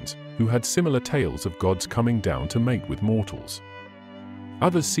Babylonians, who had similar tales of gods coming down to mate with mortals.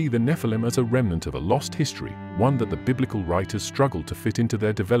 Others see the Nephilim as a remnant of a lost history, one that the biblical writers struggled to fit into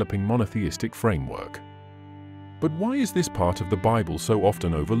their developing monotheistic framework. But why is this part of the Bible so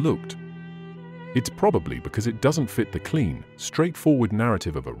often overlooked? It's probably because it doesn't fit the clean, straightforward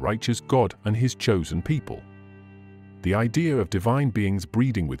narrative of a righteous God and his chosen people. The idea of divine beings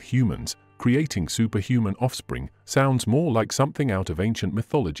breeding with humans, creating superhuman offspring, sounds more like something out of ancient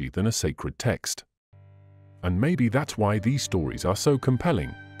mythology than a sacred text. And maybe that's why these stories are so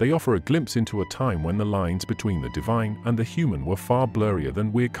compelling. They offer a glimpse into a time when the lines between the divine and the human were far blurrier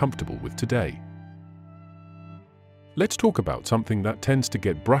than we're comfortable with today. Let's talk about something that tends to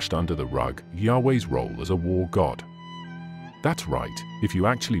get brushed under the rug: Yahweh's role as a war god. That's right, if you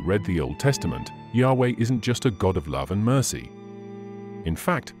actually read the Old Testament, Yahweh isn't just a God of love and mercy. In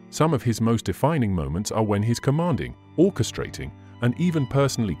fact, some of his most defining moments are when he's commanding, orchestrating, and even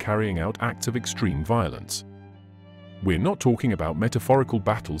personally carrying out acts of extreme violence. We're not talking about metaphorical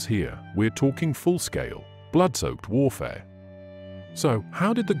battles here, we're talking full-scale, blood-soaked warfare. So,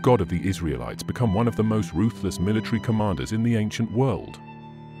 how did the God of the Israelites become one of the most ruthless military commanders in the ancient world?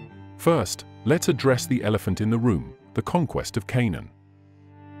 First, let's address the elephant in the room: the conquest of Canaan.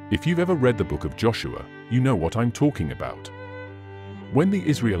 If you've ever read the book of Joshua, you know what I'm talking about. When the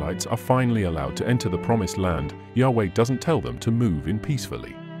Israelites are finally allowed to enter the promised land, Yahweh doesn't tell them to move in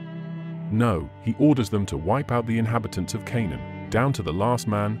peacefully. No, he orders them to wipe out the inhabitants of Canaan, down to the last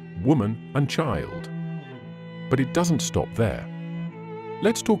man, woman, and child. But it doesn't stop there.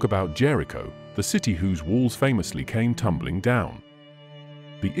 Let's talk about Jericho, the city whose walls famously came tumbling down.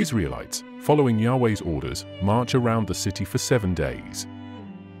 The Israelites, following Yahweh's orders, march around the city for 7 days.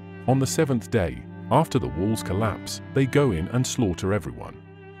 On the 7th day, after the walls collapse, they go in and slaughter everyone.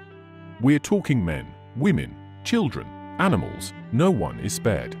 We're talking men, women, children, animals. No one is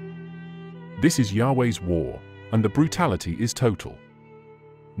spared. This is Yahweh's war, and the brutality is total.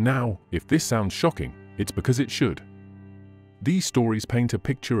 Now, if this sounds shocking, it's because it should. These stories paint a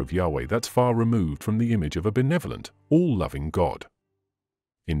picture of Yahweh that's far removed from the image of a benevolent, all-loving God.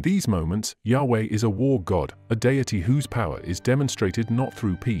 In these moments, Yahweh is a war god, a deity whose power is demonstrated not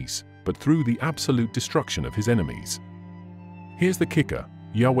through peace, but through the absolute destruction of his enemies. Here's the kicker: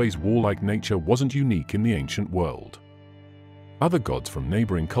 Yahweh's warlike nature wasn't unique in the ancient world. Other gods from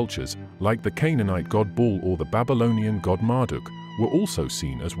neighboring cultures, like the Canaanite god Baal or the Babylonian god Marduk, were also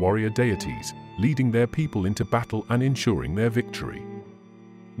seen as warrior deities, leading their people into battle and ensuring their victory.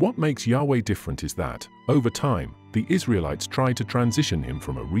 What makes Yahweh different is that, over time, the Israelites tried to transition him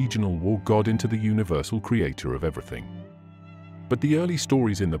from a regional war god into the universal creator of everything. But the early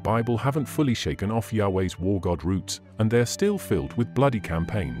stories in the Bible haven't fully shaken off Yahweh's war god roots, and they're still filled with bloody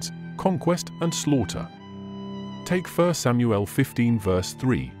campaigns, conquest, and slaughter. Take 1 Samuel 15 verse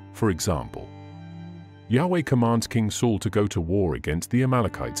 3, for example. Yahweh commands King Saul to go to war against the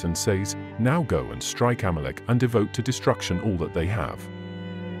Amalekites and says, "Now go and strike Amalek and devote to destruction all that they have.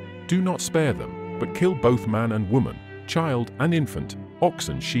 Do not spare them, but kill both man and woman, child and infant, ox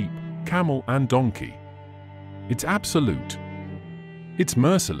and sheep, camel and donkey." It's absolute. It's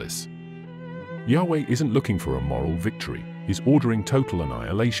merciless. Yahweh isn't looking for a moral victory, he's ordering total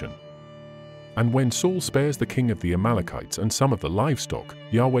annihilation. And when Saul spares the king of the Amalekites and some of the livestock,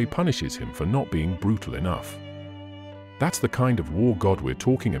 Yahweh punishes him for not being brutal enough. That's the kind of war god we're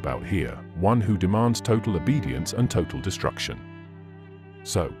talking about here, one who demands total obedience and total destruction.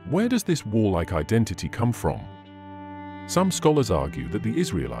 So, where does this warlike identity come from? Some scholars argue that the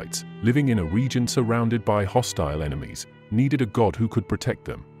Israelites, living in a region surrounded by hostile enemies, needed a god who could protect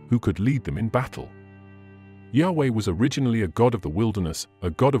them, who could lead them in battle. Yahweh was originally a god of the wilderness, a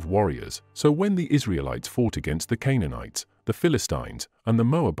god of warriors, so when the Israelites fought against the Canaanites, the Philistines, and the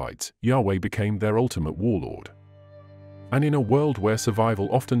Moabites, Yahweh became their ultimate warlord. And in a world where survival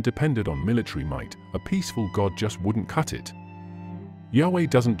often depended on military might, a peaceful god just wouldn't cut it. Yahweh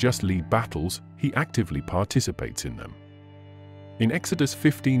doesn't just lead battles, he actively participates in them. In Exodus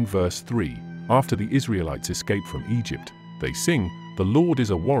 15 verse 3, after the Israelites escape from Egypt, they sing, "The Lord is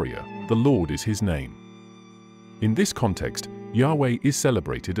a warrior, the Lord is his name." In this context, Yahweh is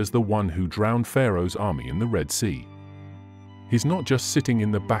celebrated as the one who drowned Pharaoh's army in the Red Sea. He's not just sitting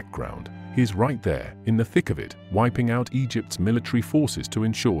in the background, he's right there, in the thick of it, wiping out Egypt's military forces to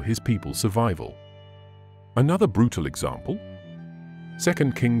ensure his people's survival. Another brutal example?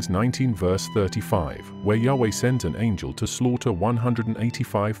 2 Kings 19 verse 35, where Yahweh sends an angel to slaughter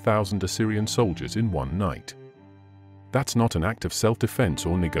 185,000 Assyrian soldiers in one night. That's not an act of self-defense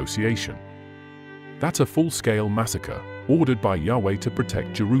or negotiation. That's a full-scale massacre, ordered by Yahweh to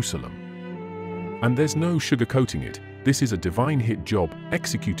protect Jerusalem. And there's no sugarcoating it, this is a divine hit job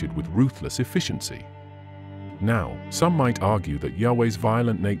executed with ruthless efficiency. Now, some might argue that Yahweh's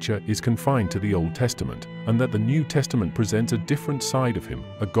violent nature is confined to the Old Testament, and that the New Testament presents a different side of him,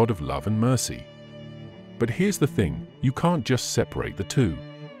 a God of love and mercy. But here's the thing, you can't just separate the two.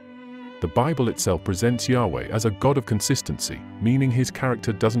 The Bible itself presents Yahweh as a God of consistency, meaning his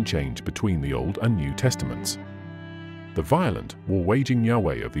character doesn't change between the Old and New Testaments. The violent, war-waging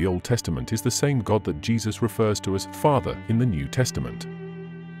Yahweh of the Old Testament is the same God that Jesus refers to as Father in the New Testament.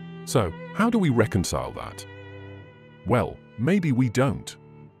 So, how do we reconcile that? Well, maybe we don't.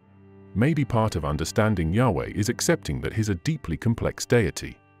 Maybe part of understanding Yahweh is accepting that he's a deeply complex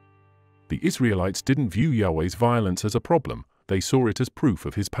deity. The Israelites didn't view Yahweh's violence as a problem, they saw it as proof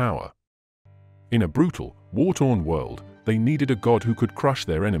of his power. In a brutal, war-torn world, they needed a God who could crush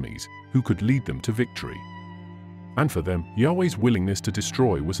their enemies, who could lead them to victory. And for them, Yahweh's willingness to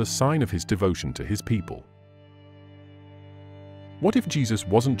destroy was a sign of his devotion to his people. What if Jesus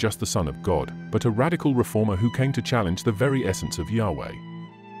wasn't just the Son of God, but a radical reformer who came to challenge the very essence of Yahweh?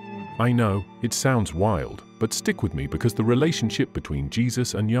 I know, it sounds wild, but stick with me because the relationship between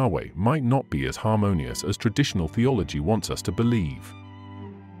Jesus and Yahweh might not be as harmonious as traditional theology wants us to believe.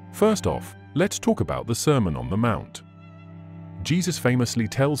 First off, let's talk about the Sermon on the Mount. Jesus famously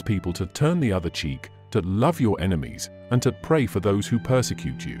tells people to turn the other cheek, to love your enemies, and to pray for those who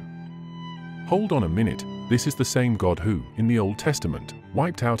persecute you. Hold on a minute, this is the same God who, in the Old Testament,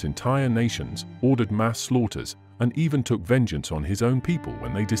 wiped out entire nations, ordered mass slaughters, and even took vengeance on his own people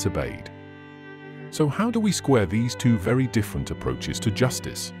when they disobeyed. So how do we square these two very different approaches to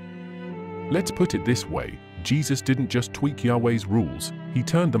justice? Let's put it this way, Jesus didn't just tweak Yahweh's rules, he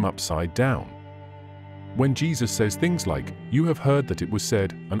turned them upside down. When Jesus says things like, "You have heard that it was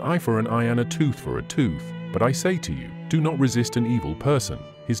said, an eye for an eye and a tooth for a tooth, but I say to you, do not resist an evil person,"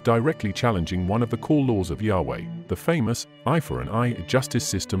 he's directly challenging one of the core laws of Yahweh, the famous eye for an eye justice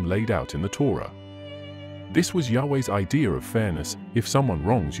system laid out in the Torah. This was Yahweh's idea of fairness: if someone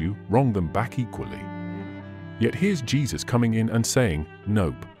wrongs you, wrong them back equally. Yet here's Jesus coming in and saying,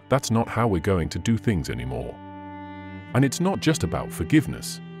 nope, that's not how we're going to do things anymore. And it's not just about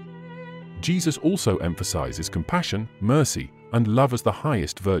forgiveness. Jesus also emphasizes compassion, mercy, and love as the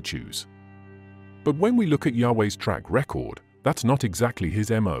highest virtues. But when we look at Yahweh's track record, that's not exactly his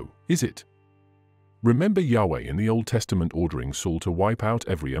MO, is it? Remember Yahweh in the Old Testament ordering Saul to wipe out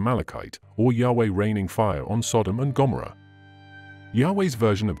every Amalekite, or Yahweh raining fire on Sodom and Gomorrah. Yahweh's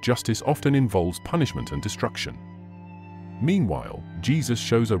version of justice often involves punishment and destruction. Meanwhile, Jesus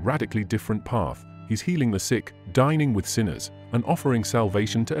shows a radically different path. He's healing the sick, dining with sinners, and offering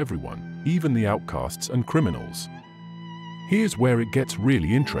salvation to everyone, even the outcasts and criminals. Here's where it gets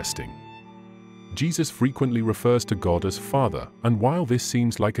really interesting. Jesus frequently refers to God as Father, and while this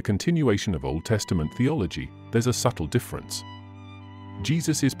seems like a continuation of Old Testament theology, there's a subtle difference.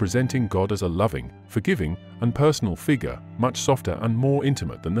 Jesus is presenting God as a loving, forgiving, and personal figure, much softer and more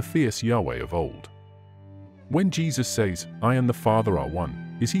intimate than the fierce Yahweh of old. When Jesus says, "I and the Father are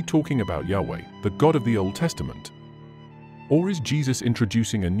one," is he talking about Yahweh, the God of the Old Testament? Or is Jesus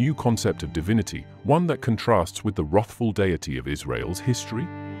introducing a new concept of divinity, one that contrasts with the wrathful deity of Israel's history?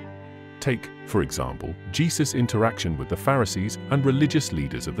 Take, for example, Jesus' interaction with the Pharisees and religious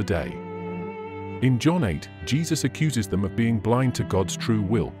leaders of the day. In John 8, Jesus accuses them of being blind to God's true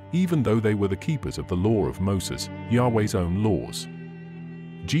will, even though they were the keepers of the law of Moses, Yahweh's own laws.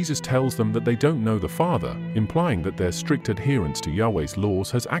 Jesus tells them that they don't know the Father, implying that their strict adherence to Yahweh's laws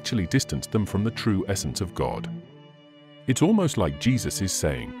has actually distanced them from the true essence of God. It's almost like Jesus is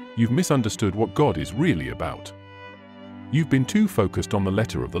saying, "You've misunderstood what God is really about. You've been too focused on the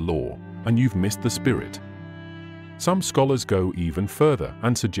letter of the law, and you've missed the spirit." Some scholars go even further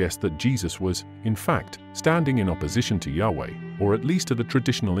and suggest that Jesus was, in fact, standing in opposition to Yahweh, or at least to the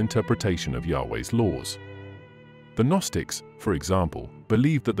traditional interpretation of Yahweh's laws. The Gnostics, for example,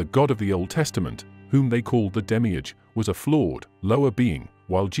 believed that the God of the Old Testament, whom they called the demiurge, was a flawed, lower being,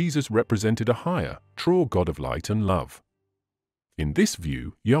 while Jesus represented a higher, truer God of light and love. In this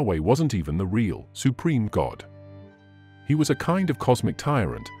view, Yahweh wasn't even the real, supreme God. He was a kind of cosmic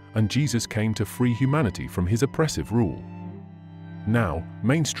tyrant, and Jesus came to free humanity from his oppressive rule. Now,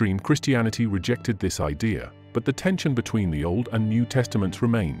 mainstream Christianity rejected this idea, but the tension between the Old and New Testaments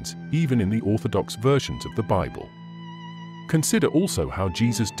remains, even in the Orthodox versions of the Bible. Consider also how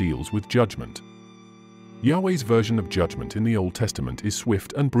Jesus deals with judgment. Yahweh's version of judgment in the Old Testament is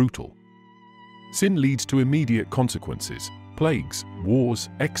swift and brutal. Sin leads to immediate consequences: plagues, wars,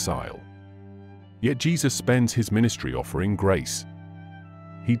 exile. Yet Jesus spends his ministry offering grace.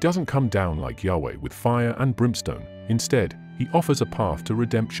 He doesn't come down like Yahweh with fire and brimstone. Instead, he offers a path to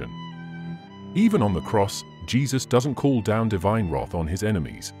redemption. Even on the cross, Jesus doesn't call down divine wrath on his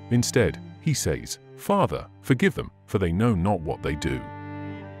enemies. Instead, he says, "Father, forgive them, for they know not what they do."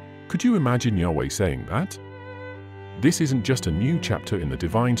 Could you imagine Yahweh saying that? This isn't just a new chapter in the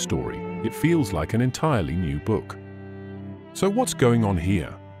divine story, it feels like an entirely new book. So what's going on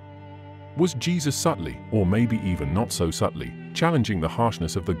here? Was Jesus subtly, or maybe even not so subtly, challenging the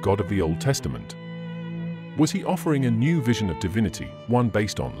harshness of the God of the Old Testament? Was he offering a new vision of divinity, one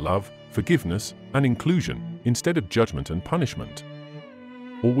based on love, forgiveness, and inclusion, instead of judgment and punishment?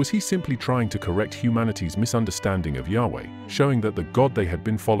 Or was he simply trying to correct humanity's misunderstanding of Yahweh, showing that the God they had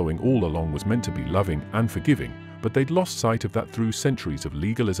been following all along was meant to be loving and forgiving, but they'd lost sight of that through centuries of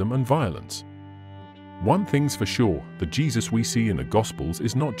legalism and violence? One thing's for sure, the Jesus we see in the Gospels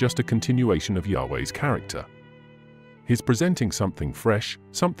is not just a continuation of Yahweh's character. He's presenting something fresh,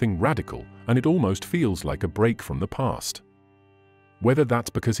 something radical, and it almost feels like a break from the past. Whether that's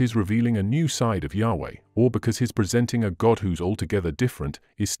because he's revealing a new side of Yahweh, or because he's presenting a God who's altogether different,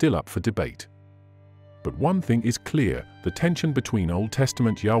 is still up for debate. But one thing is clear, the tension between Old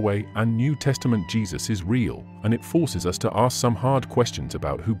Testament Yahweh and New Testament Jesus is real, and it forces us to ask some hard questions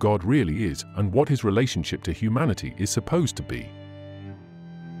about who God really is and what his relationship to humanity is supposed to be.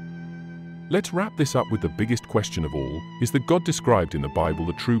 Let's wrap this up with the biggest question of all: is the God described in the Bible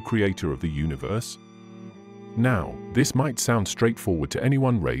the true creator of the universe? Now, this might sound straightforward to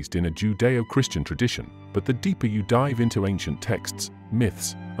anyone raised in a Judeo-Christian tradition, but the deeper you dive into ancient texts,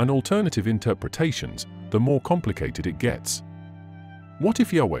 myths, and alternative interpretations, the more complicated it gets. What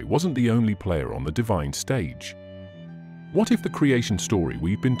if Yahweh wasn't the only player on the divine stage? What if the creation story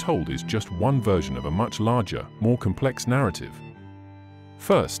we've been told is just one version of a much larger, more complex narrative?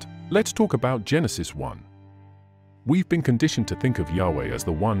 First, let's talk about Genesis 1. We've been conditioned to think of Yahweh as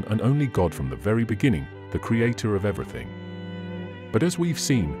the one and only God from the very beginning, the creator of everything. But as we've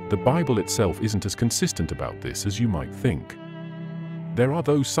seen, the Bible itself isn't as consistent about this as you might think. There are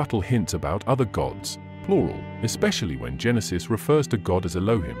those subtle hints about other gods, plural, especially when Genesis refers to God as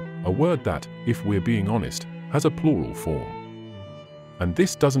Elohim, a word that, if we're being honest, has a plural form. And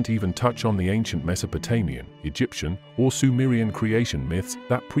this doesn't even touch on the ancient Mesopotamian, Egyptian, or Sumerian creation myths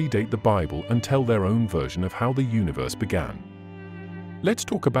that predate the Bible and tell their own version of how the universe began. Let's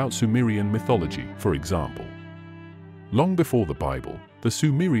talk about Sumerian mythology, for example. Long before the Bible, the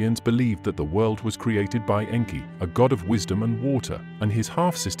Sumerians believed that the world was created by Enki, a god of wisdom and water, and his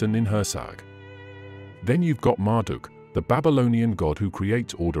half-sister Ninhursag. Then you've got Marduk, the Babylonian god who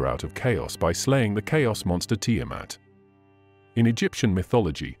creates order out of chaos by slaying the chaos monster Tiamat. In Egyptian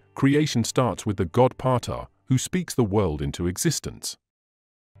mythology, creation starts with the god Ptah, who speaks the world into existence.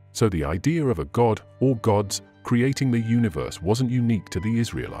 So the idea of a god, or gods, creating the universe wasn't unique to the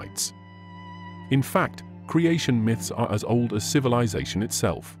Israelites. In fact, creation myths are as old as civilization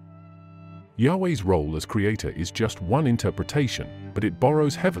itself. Yahweh's role as creator is just one interpretation, but it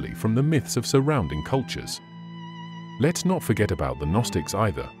borrows heavily from the myths of surrounding cultures. Let's not forget about the Gnostics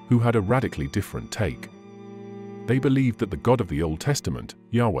either, who had a radically different take. They believed that the God of the Old Testament,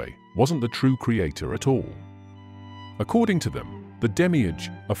 Yahweh, wasn't the true creator at all. According to them, the demiurge,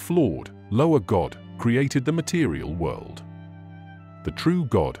 a flawed, lower god, created the material world. The true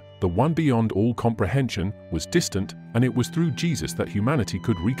God, the one beyond all comprehension, was distant, and it was through Jesus that humanity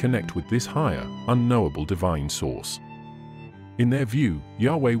could reconnect with this higher, unknowable divine source. In their view,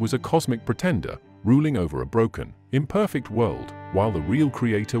 Yahweh was a cosmic pretender, ruling over a broken, imperfect world, while the real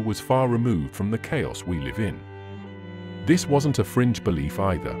creator was far removed from the chaos we live in. This wasn't a fringe belief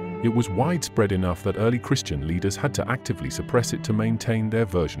either. It was widespread enough that early Christian leaders had to actively suppress it to maintain their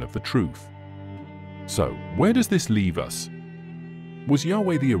version of the truth. So, where does this leave us? Was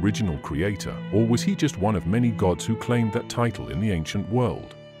Yahweh the original creator, or was he just one of many gods who claimed that title in the ancient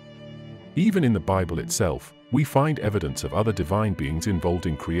world? Even in the Bible itself, we find evidence of other divine beings involved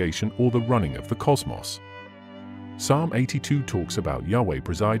in creation or the running of the cosmos. Psalm 82 talks about Yahweh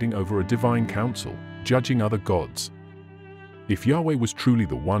presiding over a divine council, judging other gods. If Yahweh was truly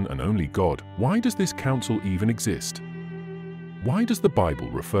the one and only God, why does this council even exist? Why does the Bible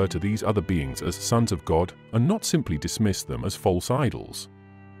refer to these other beings as sons of God and not simply dismiss them as false idols?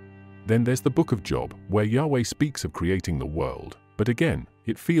 Then there's the book of Job, where Yahweh speaks of creating the world, but again,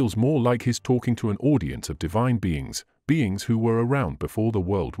 it feels more like he's talking to an audience of divine beings, beings who were around before the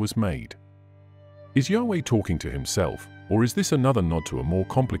world was made. Is Yahweh talking to himself, or is this another nod to a more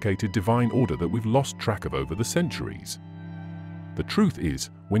complicated divine order that we've lost track of over the centuries? The truth is,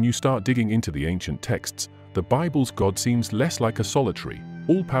 when you start digging into the ancient texts, the Bible's God seems less like a solitary,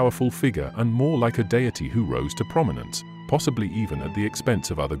 all-powerful figure and more like a deity who rose to prominence, possibly even at the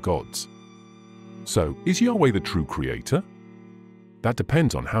expense of other gods. So, is Yahweh the true creator? That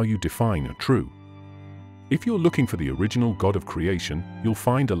depends on how you define true. If you're looking for the original God of creation, you'll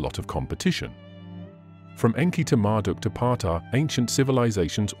find a lot of competition. From Enki to Marduk to Ptah, ancient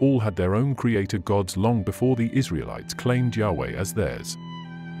civilizations all had their own creator gods long before the Israelites claimed Yahweh as theirs.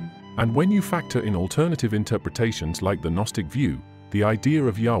 And when you factor in alternative interpretations like the Gnostic view, the idea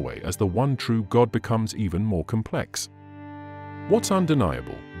of Yahweh as the one true God becomes even more complex. What's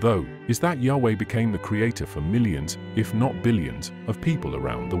undeniable, though, is that Yahweh became the creator for millions, if not billions, of people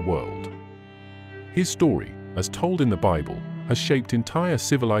around the world. His story, as told in the Bible, has shaped entire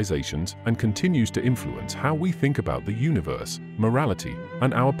civilizations and continues to influence how we think about the universe, morality,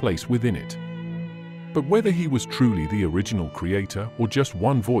 and our place within it. But whether he was truly the original creator or just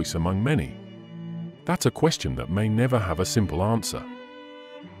one voice among many, that's a question that may never have a simple answer.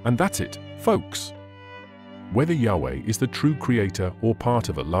 And that's it, folks. Whether Yahweh is the true creator or part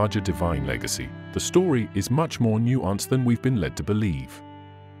of a larger divine legacy, the story is much more nuanced than we've been led to believe.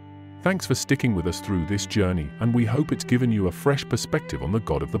 Thanks for sticking with us through this journey, and we hope it's given you a fresh perspective on the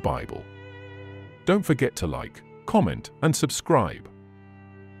God of the Bible. Don't forget to like, comment, and subscribe.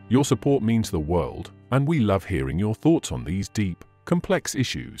 Your support means the world, and we love hearing your thoughts on these deep, complex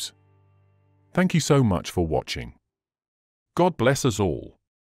issues. Thank you so much for watching. God bless us all.